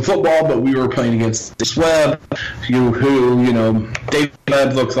 preseason football, but we were playing against Davis Webb, who, you know, Davis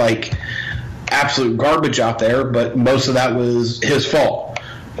Webb looked like absolute garbage out there, but most of that was his fault.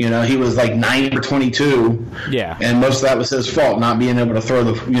 You know, he was like 9 for 22. Yeah. And most of that was his fault, not being able to throw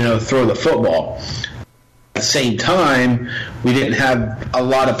the football. At the same time, we didn't have a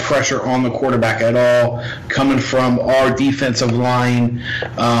lot of pressure on the quarterback at all coming from our defensive line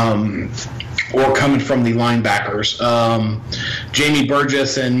or coming from the linebackers. Jamie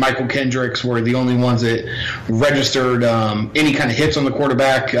Burgess and Michael Kendricks were the only ones that registered any kind of hits on the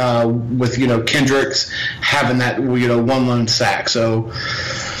quarterback, with, you know, Kendricks having that, you know, one lone sack. So,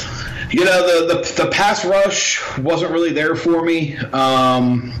 you know, the pass rush wasn't really there for me.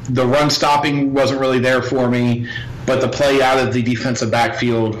 The run stopping wasn't really there for me, but the play out of the defensive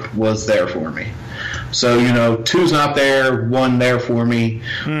backfield was there for me. So, you know, 2's not there, 1 there for me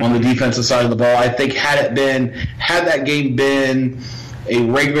on the defensive side of the ball. I think had that game been a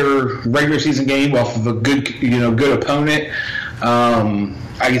regular season game off of a good opponent,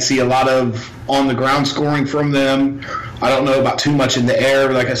 I could see a lot of on the ground scoring from them. I don't know about too much in the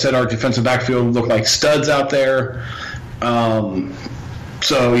air. Like I said, our defensive backfield looked like studs out there.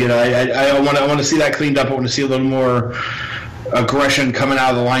 So, you know, I want to see that cleaned up. I want to see a little more aggression coming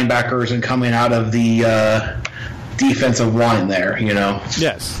out of the linebackers and coming out of the defensive line there, you know.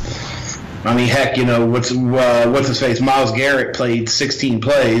 Yes. I mean, heck, you know, what's his face? Myles Garrett played 16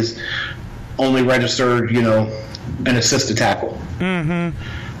 plays, only registered, you know, an assisted tackle. Mm-hmm.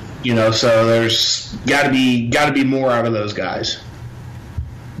 You know, so there's got to be more out of those guys.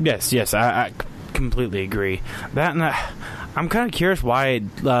 Yes, I completely agree. That and I'm kind of curious why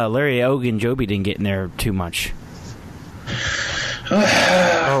Larry Ogunjobi didn't get in there too much.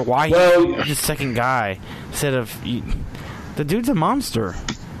 Or why he's the second guy instead of the dude's a monster.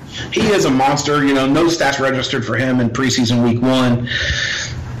 He is a monster. You know, no stats registered for him in preseason week 1.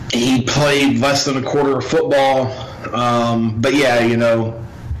 He played less than a quarter of football. But yeah, you know,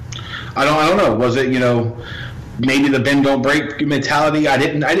 I don't know. Was it, you know, maybe the bend don't break mentality? I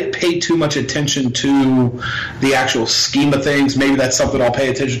didn't pay too much attention to the actual scheme of things. Maybe that's something I'll pay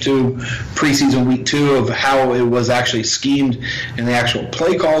attention to preseason week 2 of how it was actually schemed and the actual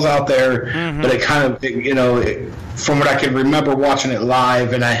play calls out there. Mm-hmm. But it kind of, you know, from what I can remember watching it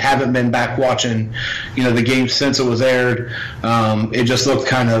live, and I haven't been back watching, you know, the game since it was aired, it just looked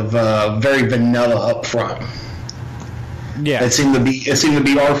kind of very vanilla up front. Yeah, it seemed to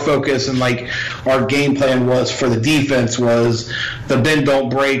be our focus, and like our game plan was for the defense was the bend don't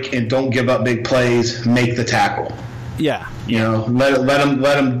break and don't give up big plays, make the tackle. Yeah, you know, let them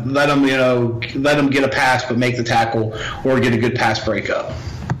you know, let them get a pass, but make the tackle or get a good pass breakup.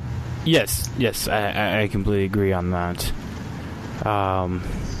 Yes, I completely agree on that.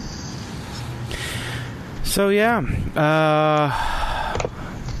 So yeah.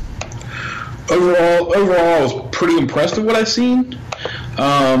 Overall, I was pretty impressed with what I've seen.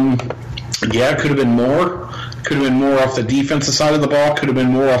 Yeah, it could have been more. Could have been more off the defensive side of the ball. Could have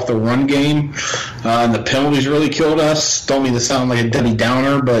been more off the run game. And the penalties really killed us. Don't mean to sound like a Debbie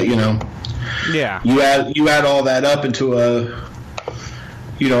Downer, but you know, yeah, you add all that up into a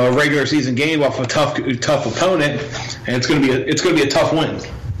regular season game off a tough opponent, and it's gonna be a tough win.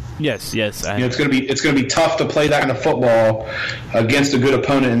 Yes. It's gonna be tough to play that kind of football against a good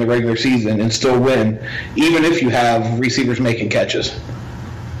opponent in the regular season and still win, even if you have receivers making catches.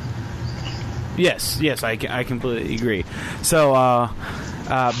 Yes, I completely agree. So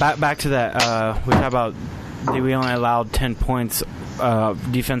back to that, we talked about we only allowed 10 points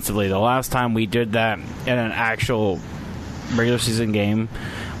defensively. The last time we did that in an actual regular season game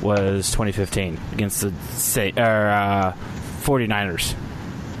was 2015 against the 49ers.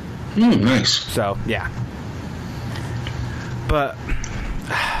 Nice. So, yeah. But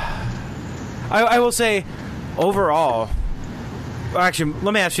I will say, overall, actually,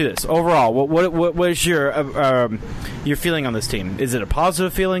 let me ask you this. Overall, what is your feeling on this team? Is it a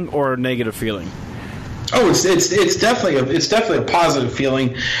positive feeling or a negative feeling? Oh, it's definitely a positive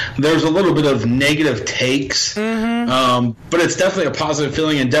feeling. There's a little bit of negative takes, but it's definitely a positive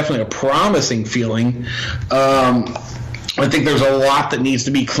feeling and definitely a promising feeling. I think there's a lot that needs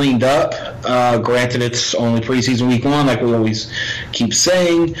to be cleaned up. Granted, it's only preseason week 1, like we always keep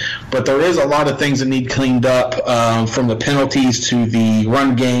saying, but there is a lot of things that need cleaned up, from the penalties to the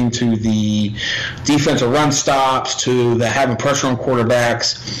run game to the defensive run stops to the having pressure on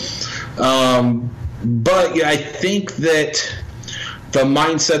quarterbacks. But yeah, I think that the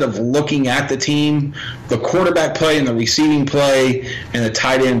mindset of looking at the team, the quarterback play and the receiving play and the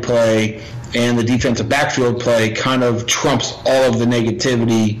tight end play and the defensive backfield play kind of trumps all of the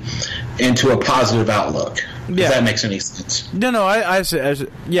negativity into a positive outlook. Yeah. If that makes any sense. No, I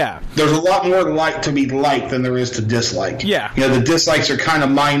yeah. There's a lot more to be liked than there is to dislike. Yeah. The dislikes are kind of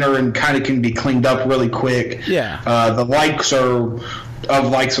minor and kind of can be cleaned up really quick. Yeah. The likes are of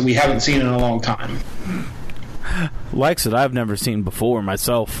likes that we haven't seen in a long time. Likes that I've never seen before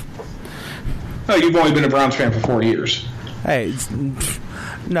myself. Oh, you've only been a Browns fan for 4 years. Hey,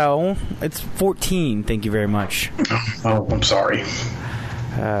 no, it's 14. Thank you very much. Oh, I'm sorry.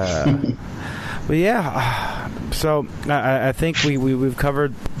 But yeah, so I think we've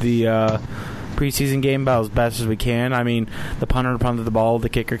covered the preseason game about as best as we can. I mean, the punter punted the ball, the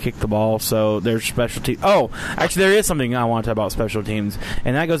kicker kicked the ball, so there's special teams. Oh, actually, there is something I want to talk about special teams,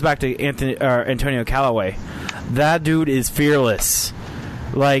 and that goes back to Antonio Callaway. That dude is fearless.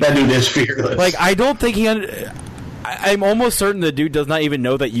 That dude is fearless. I don't think he. I'm almost certain the dude does not even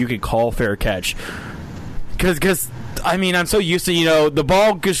know that you could call fair catch. Because I mean, I'm so used to, the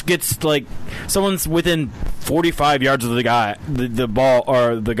ball just gets, someone's within 45 yards of the guy, the ball,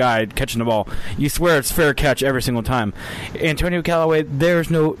 or the guy catching the ball. You swear it's fair catch every single time. Antonio Callaway, there's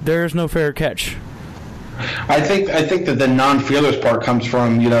no fair catch. I think that the non-fearless part comes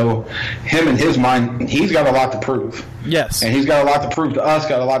from, him in his mind. He's got a lot to prove. Yes. And he's got a lot to prove to us,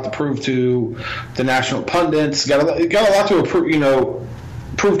 got a lot to prove to the national pundits, got a lot to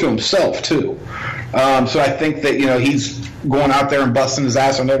prove to himself, too. So I think that, he's going out there and busting his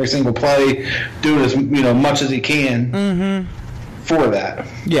ass on every single play, doing as, much as he can for that.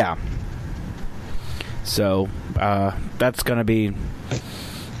 Yeah. So that's going to be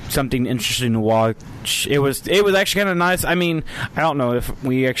something interesting to watch. It was actually kind of nice. I mean, I don't know if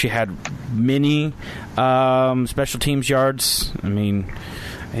we actually had many special teams yards. I mean,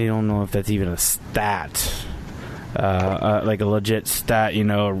 I don't know if that's even a stat. Like a legit stat,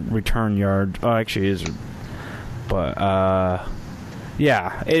 return yard. Oh, actually it is. But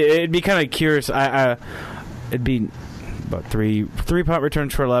yeah, it'd be kind of curious. It'd be about three punt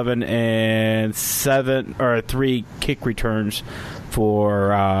returns for 11 and 3 kick returns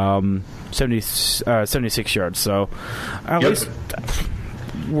for 76 yards. So at least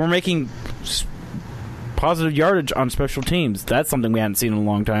we're making positive yardage on special teams. That's something we hadn't seen in a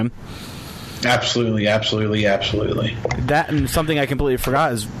long time. Absolutely. That, and something I completely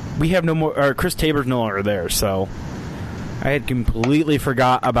forgot is we have no more. Or Chris Tabor's no longer there, so I had completely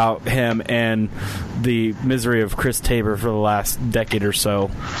forgot about him and the misery of Chris Tabor for the last decade or so.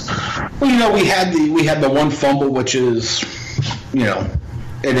 Well, we had the one fumble, which is,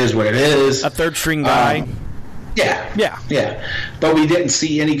 it is what it is. A third string guy. Yeah. But we didn't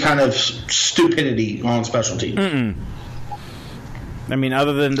see any kind of stupidity on special teams. Mm-mm. I mean,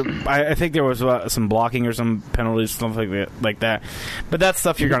 other than I think there was some blocking or some penalties, something like that. But that's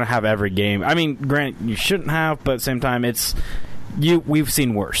stuff you're going to have every game. I mean, granted, you shouldn't have, but at the same time, we've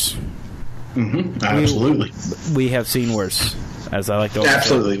seen worse. Mm-hmm. Absolutely, we have seen worse. As I like to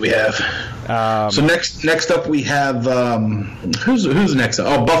absolutely, we have. So next up, we have who's next up?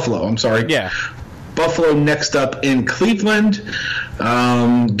 Oh, Buffalo. I'm sorry. Yeah, Buffalo next up in Cleveland.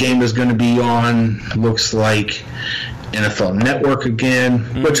 Game is going to be on. Looks like NFL Network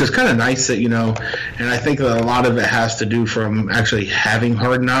again, which is kind of nice that, and I think that a lot of it has to do from actually having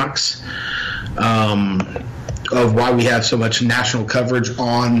Hard Knocks, of why we have so much national coverage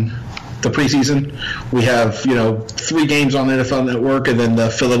on the preseason. We have, 3 games on NFL Network, and then the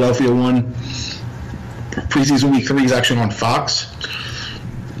Philadelphia one, preseason week 3 is actually on Fox.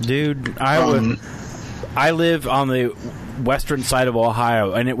 Dude, I live on the western side of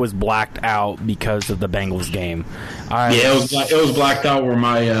Ohio, and it was blacked out because of the Bengals game. It was blacked out where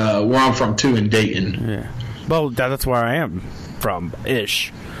I'm from too, in Dayton. Yeah, well, that's where I am from,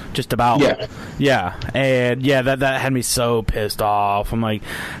 ish, just about. Yeah, and that had me so pissed off. I'm like,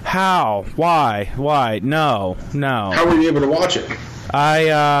 how? Why? No. How were you able to watch it?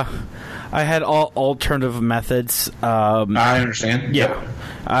 I had all alternative methods. I understand. Yeah.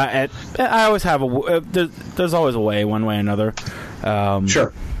 I always have there's always a way, one way or another.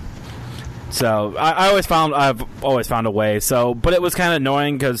 Sure. So I've always found a way. So, but it was kind of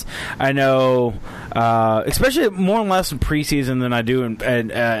annoying because I know, especially more or less in preseason than I do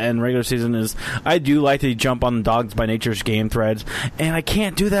in regular season, is I do like to jump on the Dogs by Nature's game threads, and I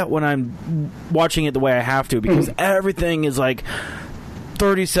can't do that when I'm watching it the way I have to because everything is like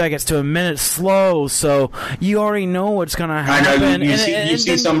 30 seconds to a minute slow, so you already know what's going to happen. I know, you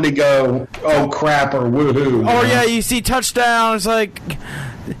see somebody go, oh crap, or woohoo. Oh, yeah, you see touchdown, it's like,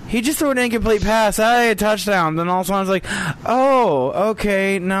 he just threw an incomplete pass, hey, touchdown. Then all of a sudden it's like, oh,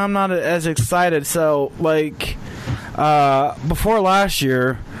 okay, now I'm not as excited. So, like, before last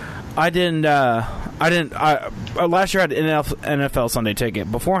year, last year I had an NFL Sunday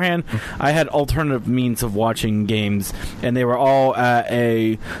Ticket. Beforehand, I had alternative means of watching games, and they were all at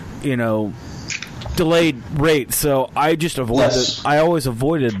a, delayed rate. So I just avoided. Yes. I always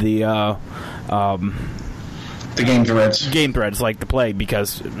avoided the game threads. Game threads, like the play,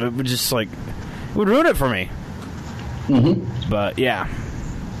 because it would just it would ruin it for me. Mm-hmm. But yeah,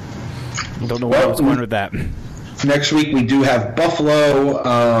 don't know where I was going with that. Next week we do have Buffalo.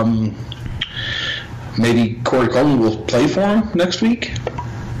 Maybe Corey Coleman will play for him next week.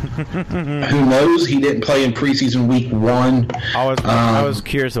 Who knows? He didn't play in preseason week 1. I was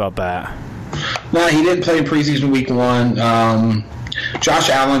curious about that. No, he didn't play in preseason week 1. Josh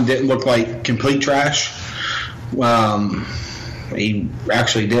Allen didn't look like complete trash. He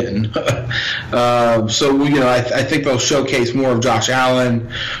actually didn't. So I think they'll showcase more of Josh Allen.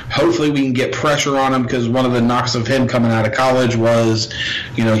 Hopefully we can get pressure on him, because one of the knocks of him coming out of college was,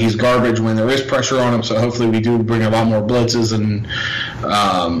 he's garbage when there is pressure on him. So hopefully we do bring a lot more blitzes, and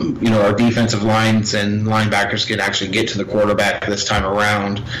our defensive lines and linebackers can actually get to the quarterback this time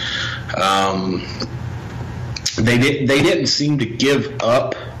around. They didn't seem to give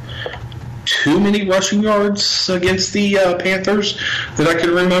up too many rushing yards against the Panthers that I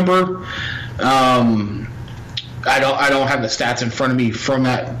can remember. I don't have the stats in front of me from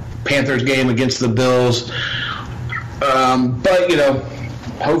that Panthers game against the Bills, but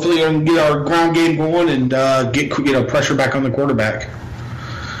hopefully we can get our ground game going and get pressure back on the quarterback.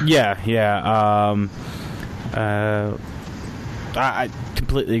 Yeah. I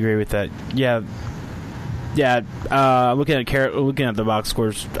completely agree with that. Yeah. Looking at the box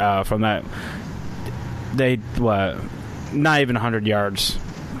scores from that, they not even 100 yards.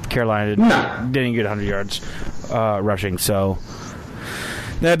 Carolina didn't get 100 yards rushing, so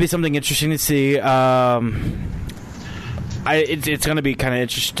that'd be something interesting to see. It's going to be kind of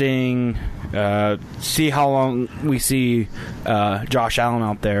interesting. See how long we see Josh Allen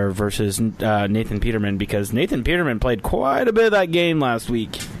out there versus Nathan Peterman, because Nathan Peterman played quite a bit of that game last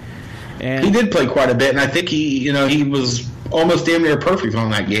week. And he did play quite a bit, and I think he was almost damn near perfect on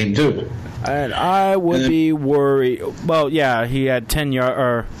that game too. And I would be worried. Well, yeah, he had 10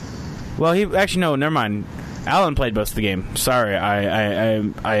 yards. He actually no, never mind. Allen played most of the game. Sorry, I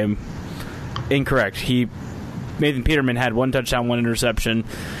am incorrect. Nathan Peterman had 1 touchdown, 1 interception.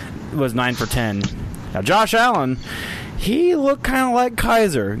 Was 9 for 10. Now Josh Allen, he looked kind of like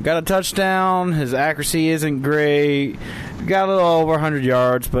Kaiser. Got a touchdown. His accuracy isn't great. Got a little over 100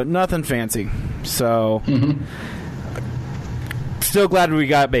 yards, but nothing fancy. So, still glad we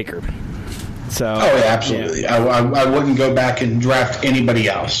got Baker. So, yeah, absolutely. Yeah. I wouldn't go back and draft anybody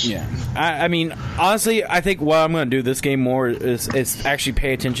else. Yeah. I mean, honestly, I think what I'm going to do this game more is actually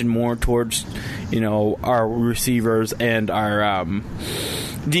pay attention more towards, our receivers and our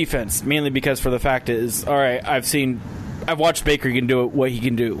defense. Mainly because for the fact is, all right, I've watched Baker can do what he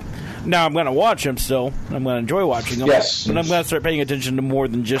can do. Now I'm going to watch him still. I'm going to enjoy watching him. Yes. But I'm going to start paying attention to more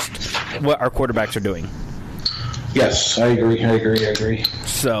than just what our quarterbacks are doing. Yes, I agree.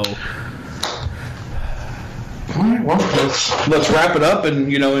 So, all right, well, let's wrap it up,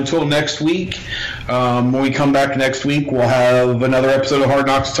 and until next week. When we come back next week, we'll have another episode of Hard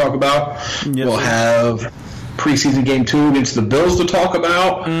Knocks to talk about. Yes, we'll have preseason game 2 against the Bills to talk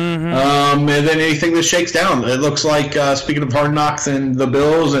about, and then anything that shakes down. It looks like, speaking of Hard Knocks and the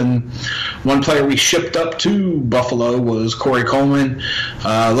Bills, and one player we shipped up to Buffalo was Corey Coleman.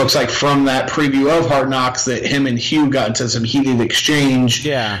 Looks like from that preview of Hard Knocks that him and Hugh got into some heated exchange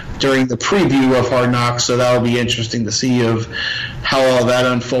during the preview of Hard Knocks, so that'll be interesting to see of how all that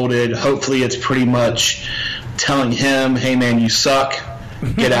unfolded. Hopefully it's pretty much telling him, hey man, you suck.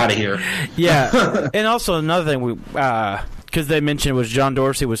 Get out of here. Yeah. And also another thing, because they mentioned was John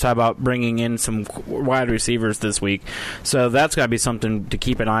Dorsey was talking about bringing in some wide receivers this week. So that's got to be something to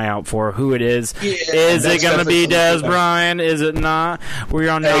keep an eye out for. Who it is. Yeah, is it going to be Dez Bryant? Is it not?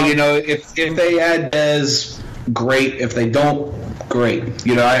 We're on. If they add Dez, great. If they don't, great.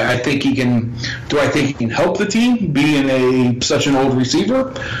 I think he can. Do I think he can help the team being such an old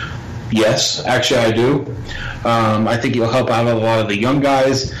receiver? Yes, actually I do. I think he'll help out a lot of the young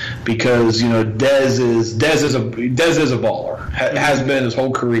guys because Dez is a baller. Has been his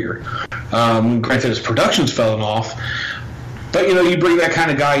whole career. Granted, his production's fallen off, but you bring that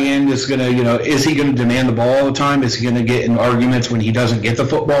kind of guy in that's gonna is he gonna demand the ball all the time? Is he gonna get in arguments when he doesn't get the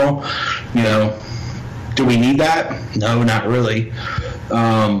football? Do we need that? No, not really.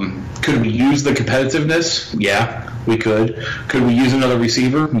 Could we use the competitiveness? Yeah. We could. Could we use another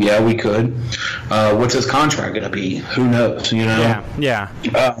receiver? Yeah, we could. What's his contract going to be? Who knows? Yeah.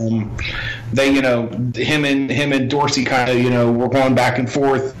 They, him and Dorsey kind of, were going back and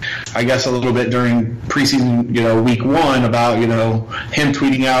forth. I guess a little bit during preseason, week 1 about, him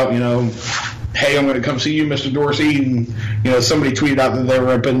tweeting out, hey, I'm going to come see you, Mr. Dorsey, and somebody tweeted out that they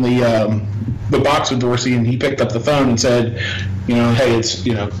were up in the box with Dorsey, and he picked up the phone and said, hey, it's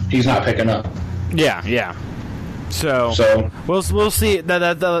he's not picking up. Yeah. So we'll see.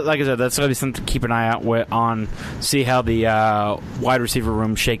 That like I said, that's going to be something to keep an eye out on. See how the wide receiver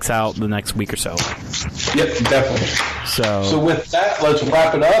room shakes out the next week or so. Yep, definitely. So with that, let's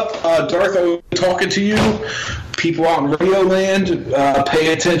wrap it up. Darth, I was talking to you. People out in Radio Land,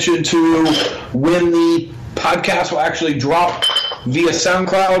 pay attention to when the podcast will actually drop via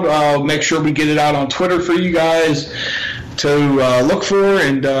SoundCloud. Make sure we get it out on Twitter for you guys to look for,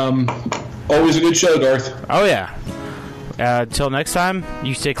 and always a good show, Darth. Oh, yeah. Until next time,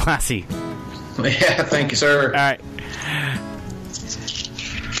 you stay classy. Yeah, thank you, sir. All right.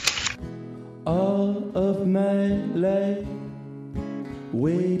 All of my life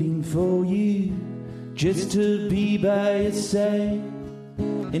waiting for you, just to be by your side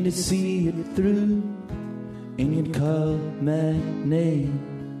and to see it through, and you'd call my name.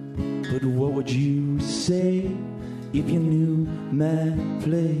 But what would you say if you knew my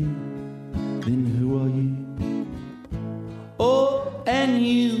play? Then who are you? Oh, and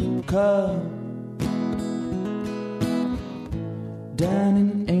you call down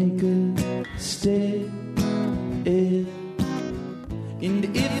an anchor stay. And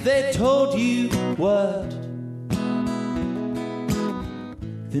if they told you what,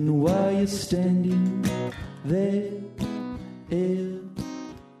 then why you standing there?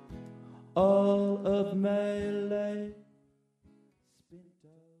 All of my life.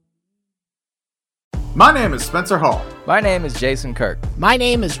 My name is Spencer Hall. My name is Jason Kirk. My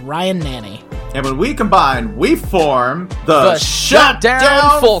name is Ryan Nanny. And when we combine, we form the Shutdown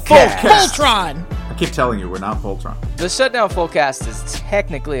Fullcast. Voltron! I keep telling you, we're not Voltron. The Shutdown Fullcast is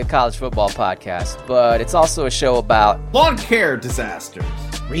technically a college football podcast, but it's also a show about lawn care disasters,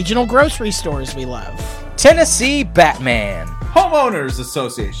 regional grocery stores we love, Tennessee Batman, homeowners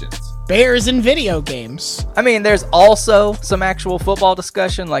associations, bears and video games. I mean, there's also some actual football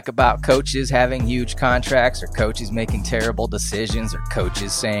discussion, like about coaches having huge contracts, or coaches making terrible decisions, or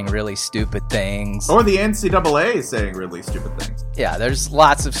coaches saying really stupid things. Or the NCAA saying really stupid things. Yeah, there's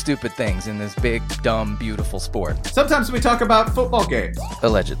lots of stupid things in this big, dumb, beautiful sport. Sometimes we talk about football games.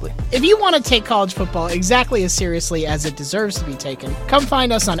 Allegedly. If you want to take college football exactly as seriously as it deserves to be taken, come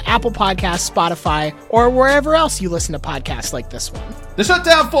find us on Apple Podcasts, Spotify, or wherever else you listen to podcasts like this one. The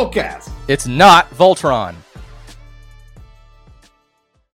Shutdown Fullcast. It's not Voltron.